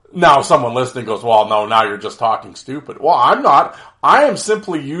 Now someone listening goes, well, no, now you're just talking stupid. Well, I'm not. I am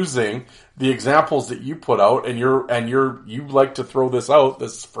simply using the examples that you put out, and you like to throw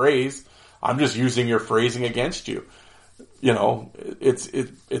this phrase. I'm just using your phrasing against you.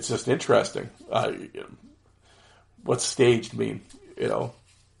 It's just interesting. What's staged mean?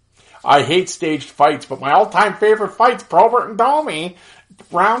 I hate staged fights, but my all-time favorite fight's Probert and Domi,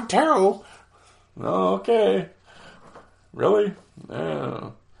 round 2. Oh, okay. Really? Yeah.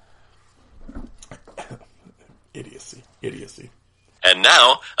 Idiocy. And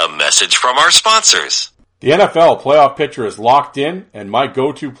now, a message from our sponsors. The NFL playoff picture is locked in, and my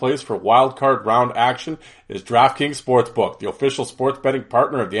go-to place for wildcard round action is DraftKings Sportsbook, the official sports betting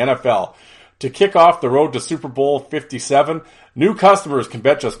partner of the NFL. To kick off the road to Super Bowl 57, new customers can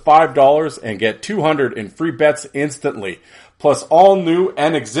bet just $5 and get $200 in free bets instantly. Plus, all new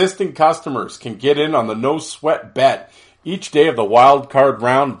and existing customers can get in on the no-sweat bet each day of the wildcard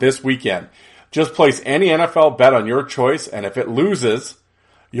round this weekend. Just place any NFL bet on your choice, and if it loses,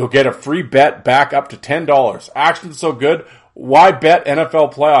 you'll get a free bet back up to $10. Action's so good, why bet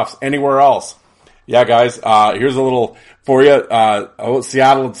NFL playoffs anywhere else? Yeah, guys, here's a little for you.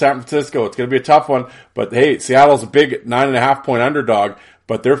 Seattle and San Francisco. It's going to be a tough one, but hey, Seattle's a big 9.5-point underdog,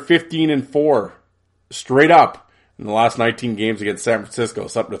 but they're 15-4 straight up in the last 19 games against San Francisco.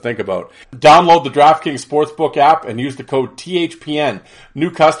 Something to think about. Download the DraftKings Sportsbook app and use the code THPN. New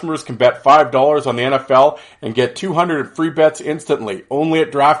customers can bet $5 on the NFL and get $200 in free bets instantly. Only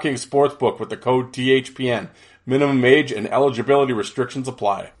at DraftKings Sportsbook with the code THPN. Minimum age and eligibility restrictions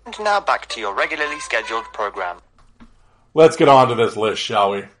apply. And now back to your regularly scheduled program. Let's get on to this list,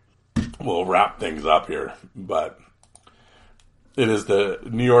 shall we? We'll wrap things up here, but it is the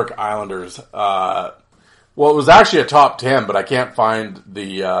New York Islanders. Well, it was actually a top 10, but I can't find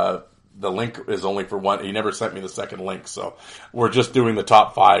the link is only for one. He never sent me the second link, so we're just doing the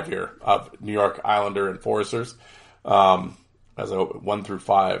top 5 here of New York Islander enforcers. As 1 through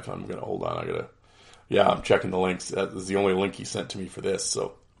 5. I'm going to hold on. I'm checking the links. That is the only link he sent to me for this,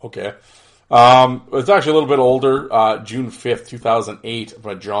 so okay. It's actually a little bit older, June 5th, 2008,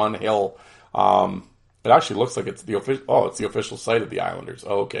 by John Hill. It actually looks like it's the official site of the Islanders.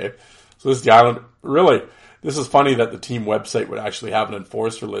 Oh, okay. So this is the Island. Really? This is funny that the team website would actually have an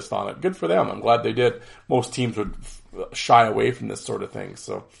enforcer list on it. Good for them. I'm glad they did. Most teams would shy away from this sort of thing.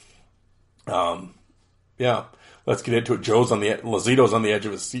 So, yeah, let's get into it. Lazito's on the edge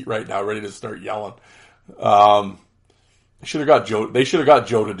of his seat right now, ready to start yelling. They should have got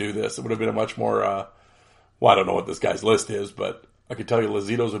Joe to do this. It would have been a much more, I don't know what this guy's list is, but I could tell you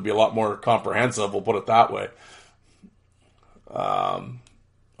Lazito's would be a lot more comprehensive. We'll put it that way. All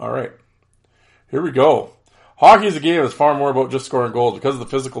right. Here we go. Hockey is a game that's far more about just scoring goals. Because of the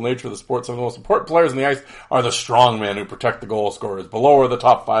physical nature of the sport, some of the most important players on the ice are the strong men who protect the goal scorers. Below are the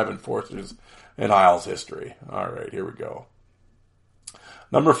top 5 enforcers in Isles history. All right, here we go.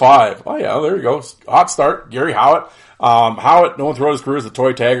 Number 5. Oh, yeah, there you go. Hot start. Gary Howitt. Howitt, known throughout his career as a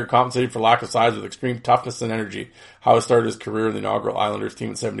toy tagger, compensated for lack of size with extreme toughness and energy. Howitt started his career in the inaugural Islanders team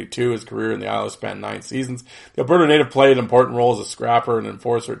in 72. His career in the Islanders spanned 9 seasons. The Alberta native played an important role as a scrapper and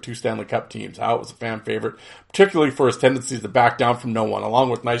enforcer at 2 Stanley Cup teams. Howitt was a fan favorite, particularly for his tendencies to back down from no one. Along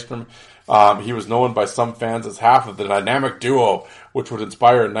with Nystrom, he was known by some fans as half of the dynamic duo, which would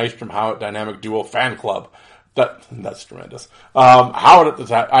inspire a Nystrom-Howitt dynamic duo fan club. That's tremendous. Howard at the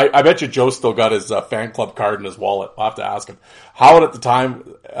time, I bet you Joe still got his fan club card in his wallet. I'll have to ask him. Howard at the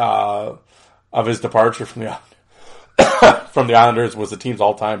time of his departure from the Islanders was the team's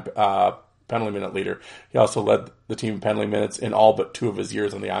all-time penalty minute leader. He also led the team in penalty minutes in all but 2 of his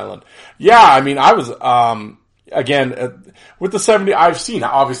years on the island. Yeah, I mean, I was again with the 70. I've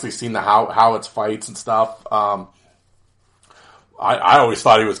obviously seen the Howard's fights and stuff. I always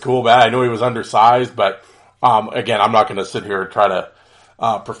thought he was cool, man. I know he was undersized, but. Again, I'm not going to sit here and try to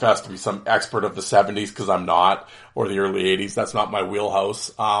profess to be some expert of the 70s because I'm not, or the early 80s. That's not my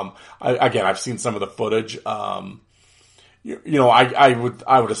wheelhouse. I've seen some of the footage. I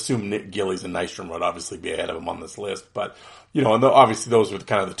would assume Nick Gillies and Nystrom would obviously be ahead of him on this list, but and obviously those were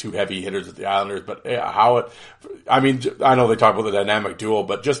kind of the 2 heavy hitters at the Islanders. But yeah, Howitt, I mean, I know they talk about the dynamic duo,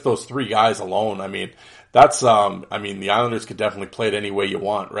 but just those 3 guys alone, I mean. That's, the Islanders could definitely play it any way you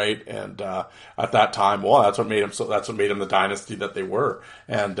want, right? And, at that time, well, that's what made them the dynasty that they were.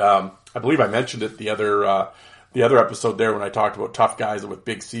 And, I believe I mentioned it the other episode there when I talked about tough guys with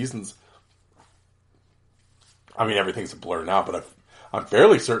big seasons. I mean, everything's a blur now, but I'm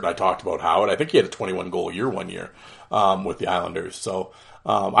fairly certain I talked about Howard. I think he had a 21 goal year one year, with the Islanders. So,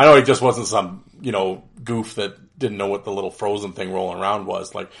 I know he just wasn't some, goof that didn't know what the little frozen thing rolling around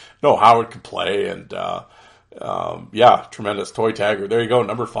was. Like, no, Howard could play, and yeah, tremendous toy tagger. There you go,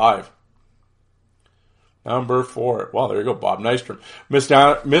 number 5. Number 4. Well, there you go, Bob Nystrom.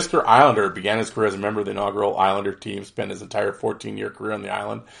 Mr. Islander began his career as a member of the inaugural Islander team, spent his entire 14-year career on the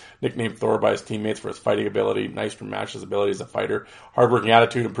island. Nicknamed Thor by his teammates for his fighting ability, Nystrom matched his ability as a fighter. Hard-working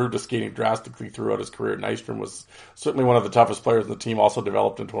attitude, improved his skating drastically throughout his career. Nystrom was certainly one of the toughest players in the team, also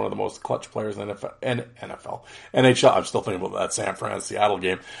developed into one of the most clutch players in NFL. NHL, I'm still thinking about that San Fran-Seattle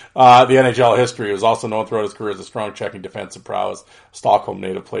game. The NHL history. He was also known throughout his career as a strong checking defensive prowess. Stockholm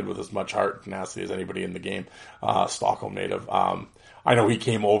native, played with as much heart and tenacity as anybody in the game. Stockholm native. I know he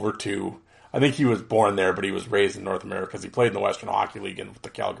came over to, I think he was born there, but he was raised in North America because he played in the Western Hockey League and with the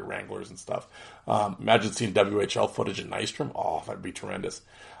Calgary Wranglers and stuff. Imagine seeing WHL footage of Nystrom. Oh, that'd be tremendous.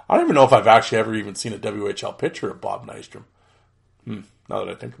 I don't even know if I've actually ever even seen a WHL picture of Bob Nystrom. Now that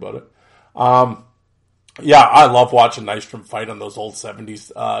I think about it. Yeah, I love watching Nystrom fight on those old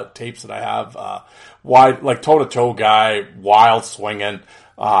 70s tapes that I have. Wide, like toe-to-toe guy, wild swinging,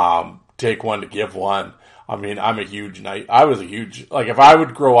 take one to give one. I mean, I was a huge, like, if I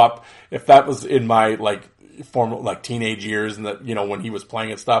would grow up, if that was in my, like, formal, like, teenage years and that, when he was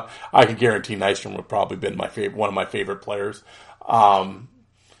playing and stuff, I can guarantee Nystrom would probably been one of my favorite players. Cause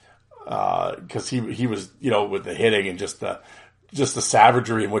he was, with the hitting and just the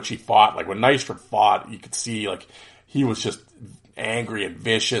savagery in which he fought. Like, when Nystrom fought, you could see, like, he was just angry and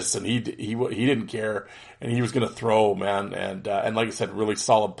vicious, and he didn't care, and he was going to throw, man. And like I said, really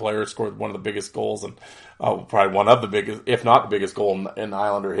solid player, scored one of the biggest goals, and probably one of the biggest, if not the biggest goal in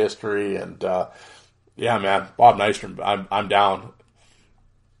Islander history. And yeah, man, Bob Nystrom, I'm down.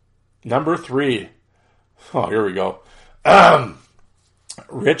 Number 3. Oh, here we go.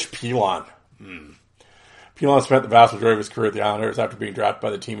 Rich Pilon. Pilon spent the vast majority of his career at the Islanders after being drafted by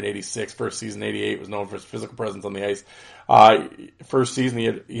the team in 86. First season, 88, was known for his physical presence on the ice. First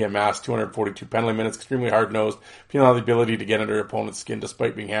season, he amassed 242 penalty minutes, extremely hard-nosed. Pilon had the ability to get under opponent's skin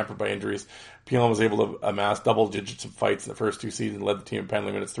despite being hampered by injuries. Pilon was able to amass double digits of fights in the first 2 seasons, led the team in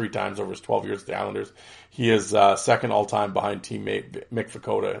penalty minutes 3 times over his 12 years at the Islanders. He is second all-time behind teammate Mick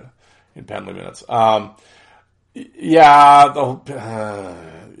Fakota in penalty minutes. Yeah,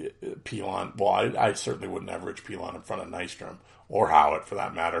 Pilon. Well, I certainly wouldn't have Rich Pilon in front of Nystrom or Howitt for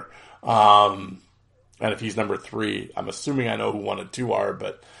that matter. And if he's number 3, I'm assuming I know who 1 and 2 are,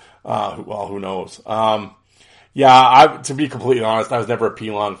 but who knows? Yeah, to be completely honest, I was never a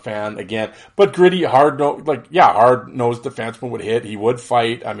Pilon fan again. But gritty, hard-nosed defenseman would hit. He would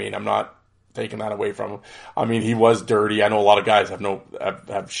fight. I mean, I'm not taking that away from him. I mean, he was dirty. I know a lot of guys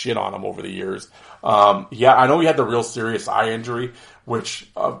have shit on him over the years. Yeah, I know he had the real serious eye injury,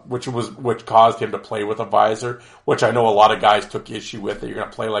 which caused him to play with a visor, which I know a lot of guys took issue with, that you're going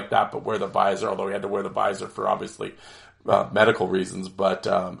to play like that but wear the visor, although he had to wear the visor for obviously medical reasons. But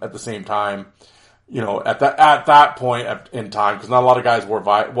at the same time, at that point in time, because not a lot of guys wore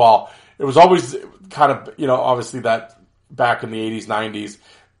visor. Well, it was always kind of, obviously that back in the 80s, 90s,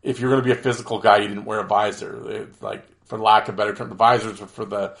 if you're going to be a physical guy, you didn't wear a visor. It's like, for lack of a better term, the visors were for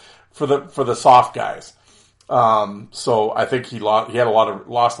the soft guys. So I think he lost a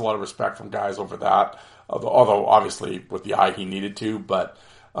lot of respect from guys over that. Although obviously with the eye he needed to, but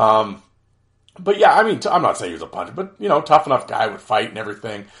yeah, I mean, I'm not saying he was a puncher, but tough enough guy, would fight and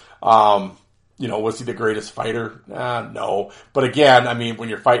everything. Was he the greatest fighter? No. But again, I mean, when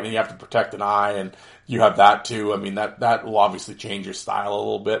you're fighting and you have to protect an eye, and you have that too, I mean, that will obviously change your style a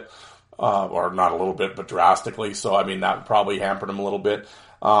little bit. Or not a little bit, but drastically. So, I mean, that probably hampered him a little bit.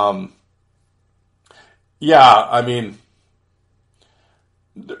 Yeah, I mean,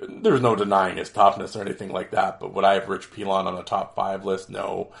 there's no denying his toughness or anything like that. But would I have Rich Pilon on a top 5 list?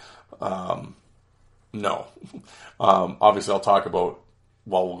 No. No. Obviously, I'll talk about,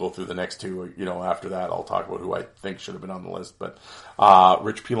 we'll go through the next two, after that, I'll talk about who I think should have been on the list. But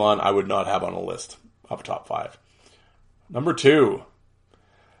Rich Pilon, I would not have on a list of top 5. Number 2,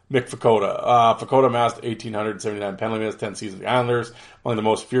 Mick Fakota. Fakota amassed 1,879 penalty minutes, 10 seasons with the Islanders. One of the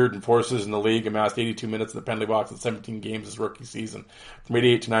most feared enforcers in the league, amassed 82 minutes in the penalty box in 17 games his rookie season. From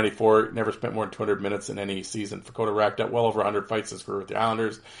 88 to 94, never spent more than 200 minutes in any season. Fakota racked up well over 100 fights his career with the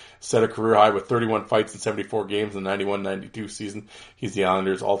Islanders. Set a career high with 31 fights in 74 games in the 91-92 season. He's the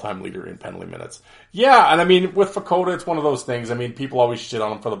Islanders' all-time leader in penalty minutes. Yeah, and I mean, with Fakota, it's one of those things. I mean, people always shit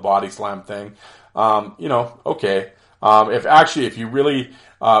on him for the body slam thing. Okay. If you really,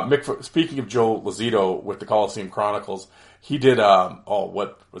 speaking of Joe Lazito with the Coliseum Chronicles, he did,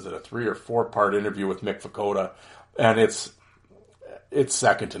 what was it, a 3 or 4 part interview with Mick Fakota, and it's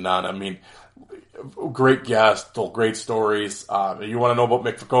second to none. I mean, great guest, told great stories. You want to know about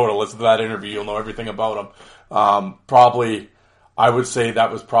Mick Fakota, listen to that interview, you'll know everything about him. Probably, I would say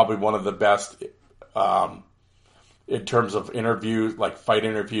that was probably one of the best, in terms of interviews, like fight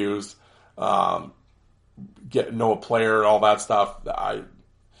interviews, get to know a player and all that stuff.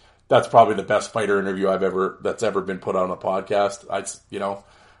 That's probably the best fighter interview that's ever been put on a podcast.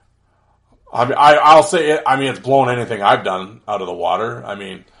 I'll say it. I mean, it's blown anything I've done out of the water. I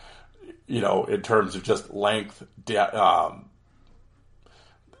mean, in terms of just length,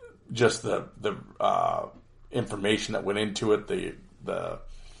 just the information that went into it,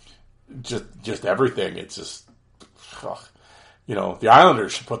 just everything. It's just, the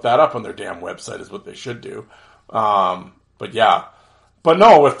Islanders should put that up on their damn website is what they should do. But yeah. But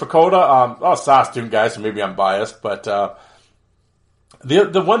no, with Fakota, Saskatoon guys, so maybe I'm biased, but the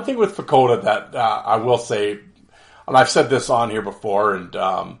one thing with Fakota that I will say, and I've said this on here before, and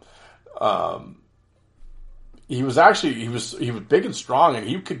he was big and strong, and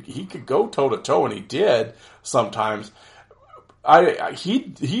he could go toe to toe, and he did sometimes.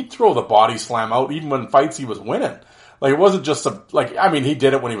 He'd throw the body slam out even when fights he was winning. Like, it wasn't just he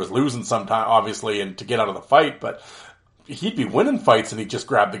did it when he was losing sometime, obviously, and to get out of the fight, but he'd be winning fights and he'd just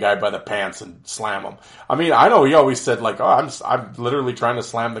grab the guy by the pants and slam him. I mean, I know he always said, I'm literally trying to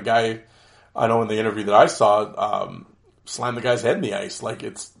slam the guy. I know in the interview that I saw, slam the guy's head in the ice. Like,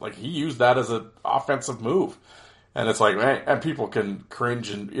 it's like he used that as an offensive move. And it's like, man, and people can cringe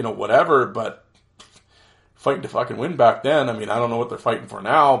and, whatever, but fighting to fucking win back then, I mean, I don't know what they're fighting for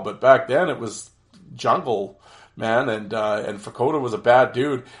now, but back then it was jungle, man, and Fakota was a bad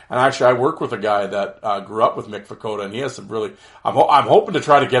dude. And actually, I work with a guy that grew up with Mick Fakota, and he has some really. I'm hoping to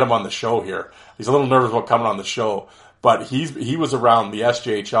try to get him on the show here. He's a little nervous about coming on the show, but he was around the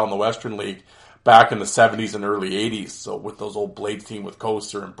SJHL and the Western League back in the 70s and early 80s. So with those old Blades team with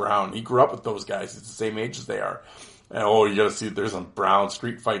Koster and Brown, he grew up with those guys. He's the same age as they are. And you got to see, there's some Brown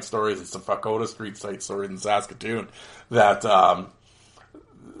street fight stories and some Fakota street fight stories in Saskatoon that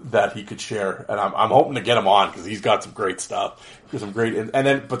he could share, and I'm hoping to get him on because he's got some great stuff. Some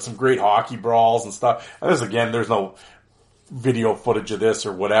great hockey brawls and stuff. And this again, there's no video footage of this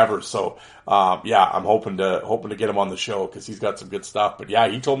or whatever. So I'm hoping to get him on the show because he's got some good stuff. But yeah,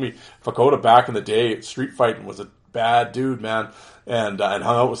 he told me Fakota back in the day, street fighting was a bad dude, man, and hung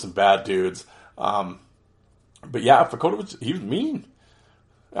out with some bad dudes. But yeah, Fakota he was mean.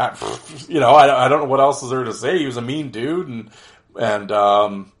 I don't know what else is there to say. He was a mean dude, and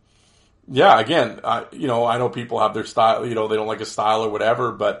Yeah, again, I know people have their style, they don't like his style or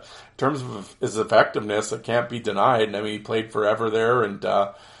whatever, but in terms of his effectiveness, it can't be denied. And I mean, he played forever there, and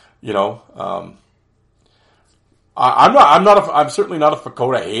I'm certainly not a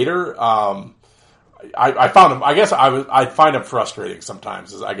Fakota hater. I found him. I guess I find him frustrating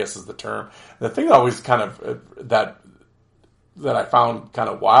sometimes. Is the term. The thing that always kind of that I found kind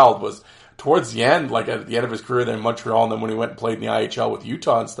of wild was towards the end, like at the end of his career, then in Montreal, and then when he went and played in the IHL with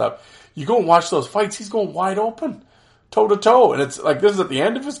Utah and stuff. You go and watch those fights; he's going wide open, toe to toe, and it's like this is at the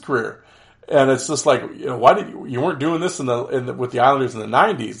end of his career, and it's just like why did you weren't doing this with the Islanders in the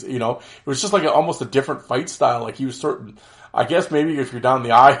 '90s? It was just like almost a different fight style. Like he was I guess maybe if you're down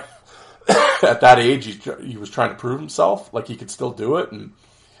the eye at that age, he was trying to prove himself, like he could still do it, and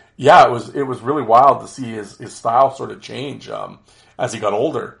yeah, it was really wild to see his style sort of change as he got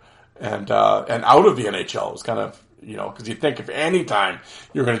older and out of the NHL. It was kind of. Because you think if any time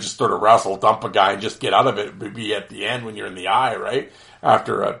you're going to just sort of wrestle, dump a guy and just get out of it, it would be at the end when you're in the eye, right?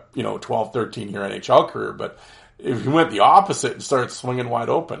 After a, 12, 13-year NHL career. But if he went the opposite and started swinging wide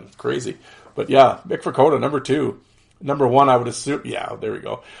open, crazy. But yeah, Mick Fakota, number 2. Number 1, I would assume, yeah, there we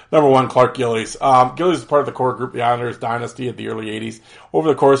go. Number 1, Clark Gillies. Gillies is part of the core group, the Islanders dynasty of the early 80s. Over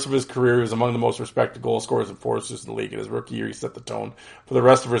the course of his career, he was among the most respected goal scorers and forcers in the league. In his rookie year, he set the tone for the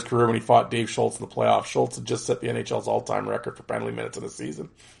rest of his career when he fought Dave Schultz in the playoffs. Schultz had just set the NHL's all-time record for penalty minutes in a season,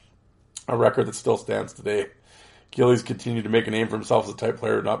 a record that still stands today. Gillies continued to make a name for himself as a type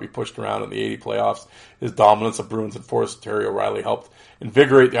player to not be pushed around in the 80 playoffs. His dominance of Bruins and forced Terry O'Reilly helped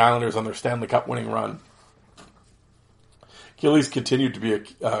invigorate the Islanders on their Stanley Cup winning run. Gillies continued to be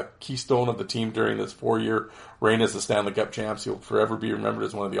a keystone of the team during this 4-year reign as the Stanley Cup champs. He'll forever be remembered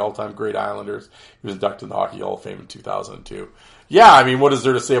as one of the all-time great Islanders. He was inducted in the Hockey Hall of Fame in 2002. Yeah, I mean, what is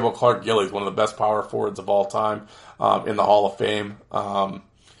there to say about Clark Gillies? One of the best power forwards of all time in the Hall of Fame.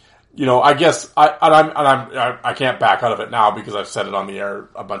 I guess I can't back out of it now because I've said it on the air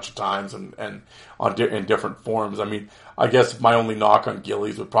a bunch of times and in different forms. I mean, I guess my only knock on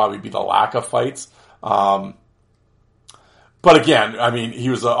Gillies would probably be the lack of fights. But again, I mean,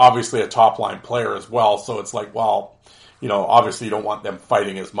 he was obviously a top-line player as well, so it's like, well, obviously you don't want them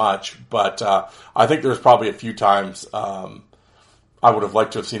fighting as much, but I think there's probably a few times I would have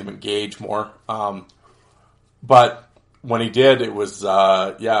liked to have seen him engage more. But when he did, it was,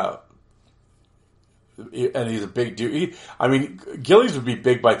 and he's a big dude. Gillies would be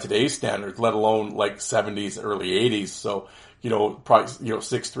big by today's standards, let alone like 70s, early 80s, so, probably,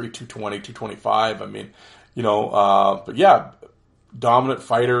 6'3", 220, 225, I mean... but yeah, dominant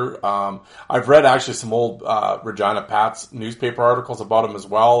fighter. I've read actually some old Regina Pats newspaper articles about him as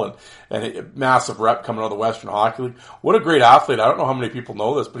well, and a massive rep coming out of the Western Hockey League. What a great athlete! I don't know how many people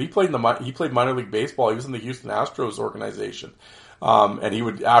know this, but he played minor league baseball. He was in the Houston Astros organization, and he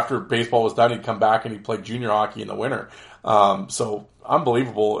would, after baseball was done, he'd come back and he'd play junior hockey in the winter. So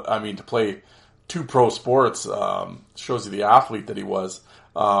unbelievable. I mean, to play 2 pro sports shows you the athlete that he was.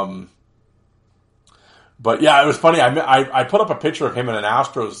 But yeah, it was funny. I put up a picture of him in an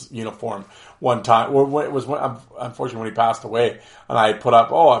Astros uniform one time. It was unfortunately when he passed away, and I put up,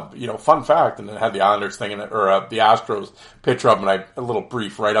 fun fact, and it had the Islanders thing in it, or the Astros picture of him, and a little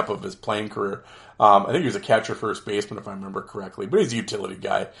brief write up of his playing career. I think he was a catcher, first baseman, if I remember correctly, but he's a utility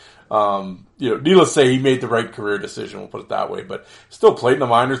guy. Needless to say, he made the right career decision. We'll put it that way. But still played in the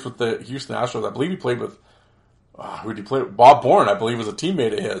minors with the Houston Astros. I believe he played with. Who did he play with? Bob Bourne, I believe, was a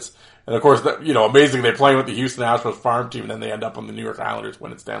teammate of his. And of course, amazing they're playing with the Houston Astros farm team, and then they end up on the New York Islanders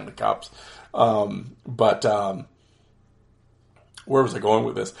winning Stanley Cups. Where was I going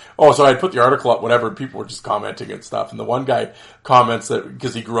with this? Oh, so I put the article up, whatever, people were just commenting and stuff. And the one guy comments that,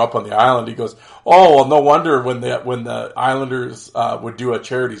 because he grew up on the island, he goes, "Oh, well, no wonder when the Islanders would do a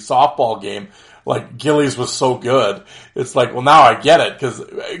charity softball game, like Gillies was so good." It's like, well, now I get it,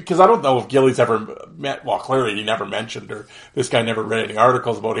 because I don't know if Gillies ever met. Well, clearly he never mentioned, or this guy never read any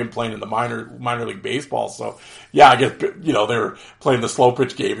articles about him playing in the minor league baseball. So yeah, I guess they were playing the slow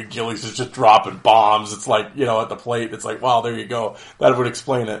pitch game and Gillies is just dropping bombs. It's like, at the plate. It's like, wow, there you go. That would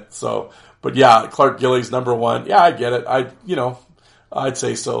explain it. So, but yeah, Clark Gillies, number 1. Yeah, I get it. I'd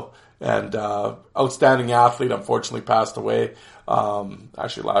say so. And outstanding athlete, unfortunately passed away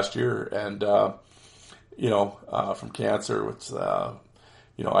actually last year, and from cancer. Which I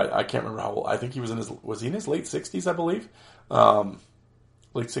can't remember how old. I think he was in his late 60s, I believe.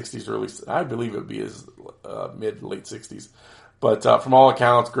 Late 60s, early. I believe it would be his mid late 60s. But from all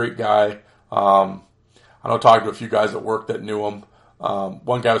accounts, great guy. I know talking to a few guys at work that knew him.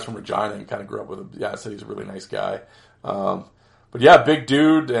 One guy was from Regina and kind of grew up with him. Yeah, I said he's a really nice guy. But yeah, big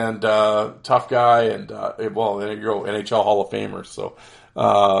dude and tough guy, and NHL Hall of Famer. So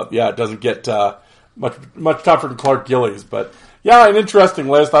it doesn't get much tougher than Clark Gillies. But yeah, an interesting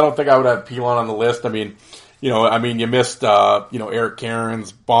list. I don't think I would have Pilon on the list. I mean, you missed Eric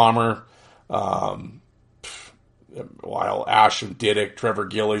Cairns, Bomber, while Asham, Diddick, Trevor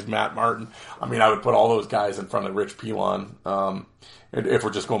Gillies, Matt Martin. I mean, I would put all those guys in front of Rich Pilon if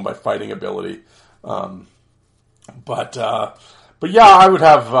we're just going by fighting ability. But yeah, I would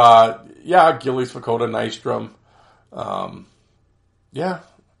have Gillies, Fakota, Nystrom.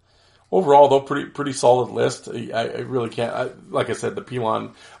 Overall, though, pretty solid list. I really can't. Like I said, the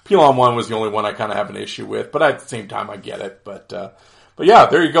Pilon one was the only one I kind of have an issue with. But at the same time, I get it. But yeah,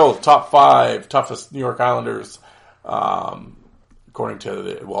 there you go. Top 5 toughest New York Islanders, according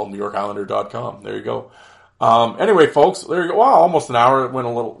to NewYorkIslander.com. There you go. Anyway, folks, there you go. Wow, almost an hour. It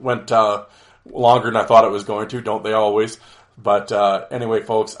went longer than I thought it was going to. Don't they always? But anyway,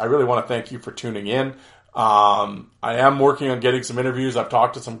 folks, I really want to thank you for tuning in. I am working on getting some interviews. I've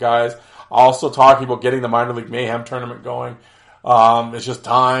talked to some guys. Also talking about getting the Minor League Mayhem tournament going. It's just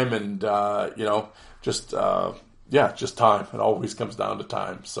time and, just time. It always comes down to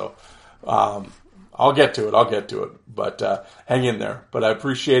time. So, I'll get to it. But, hang in there. But I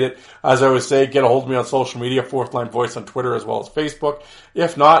appreciate it. As I always say, get a hold of me on social media, Fourth Line Voice on Twitter as well as Facebook.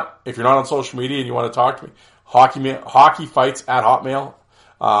 If you're not on social media and you want to talk to me, hockeyfights@hotmail.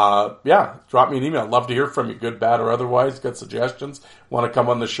 Drop me an email. I'd love to hear from you, good, bad, or otherwise. Got suggestions? Want to come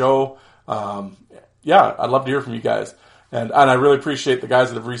on the show? I'd love to hear from you guys. And I really appreciate the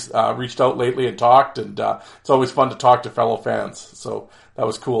guys that have reached out lately and talked. And it's always fun to talk to fellow fans. So that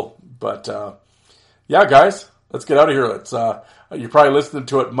was cool. But guys, let's get out of here. You're probably listening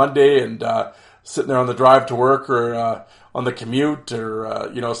to it Monday and sitting there on the drive to work or on the commute or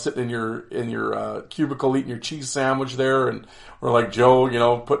sitting in your cubicle eating your cheese sandwich there, or like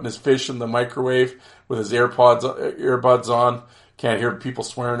Joe, putting his fish in the microwave with his earbuds on. Can't hear people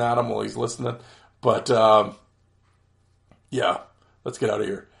swearing at him while he's listening. But let's get out of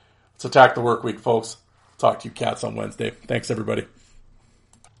here. Let's attack the work week, folks. Talk to you cats on Wednesday. Thanks, everybody.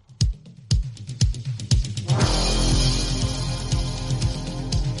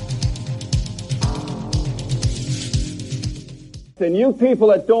 And you people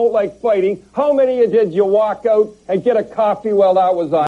that don't like fighting, how many of you did you walk out and get a coffee while that was on?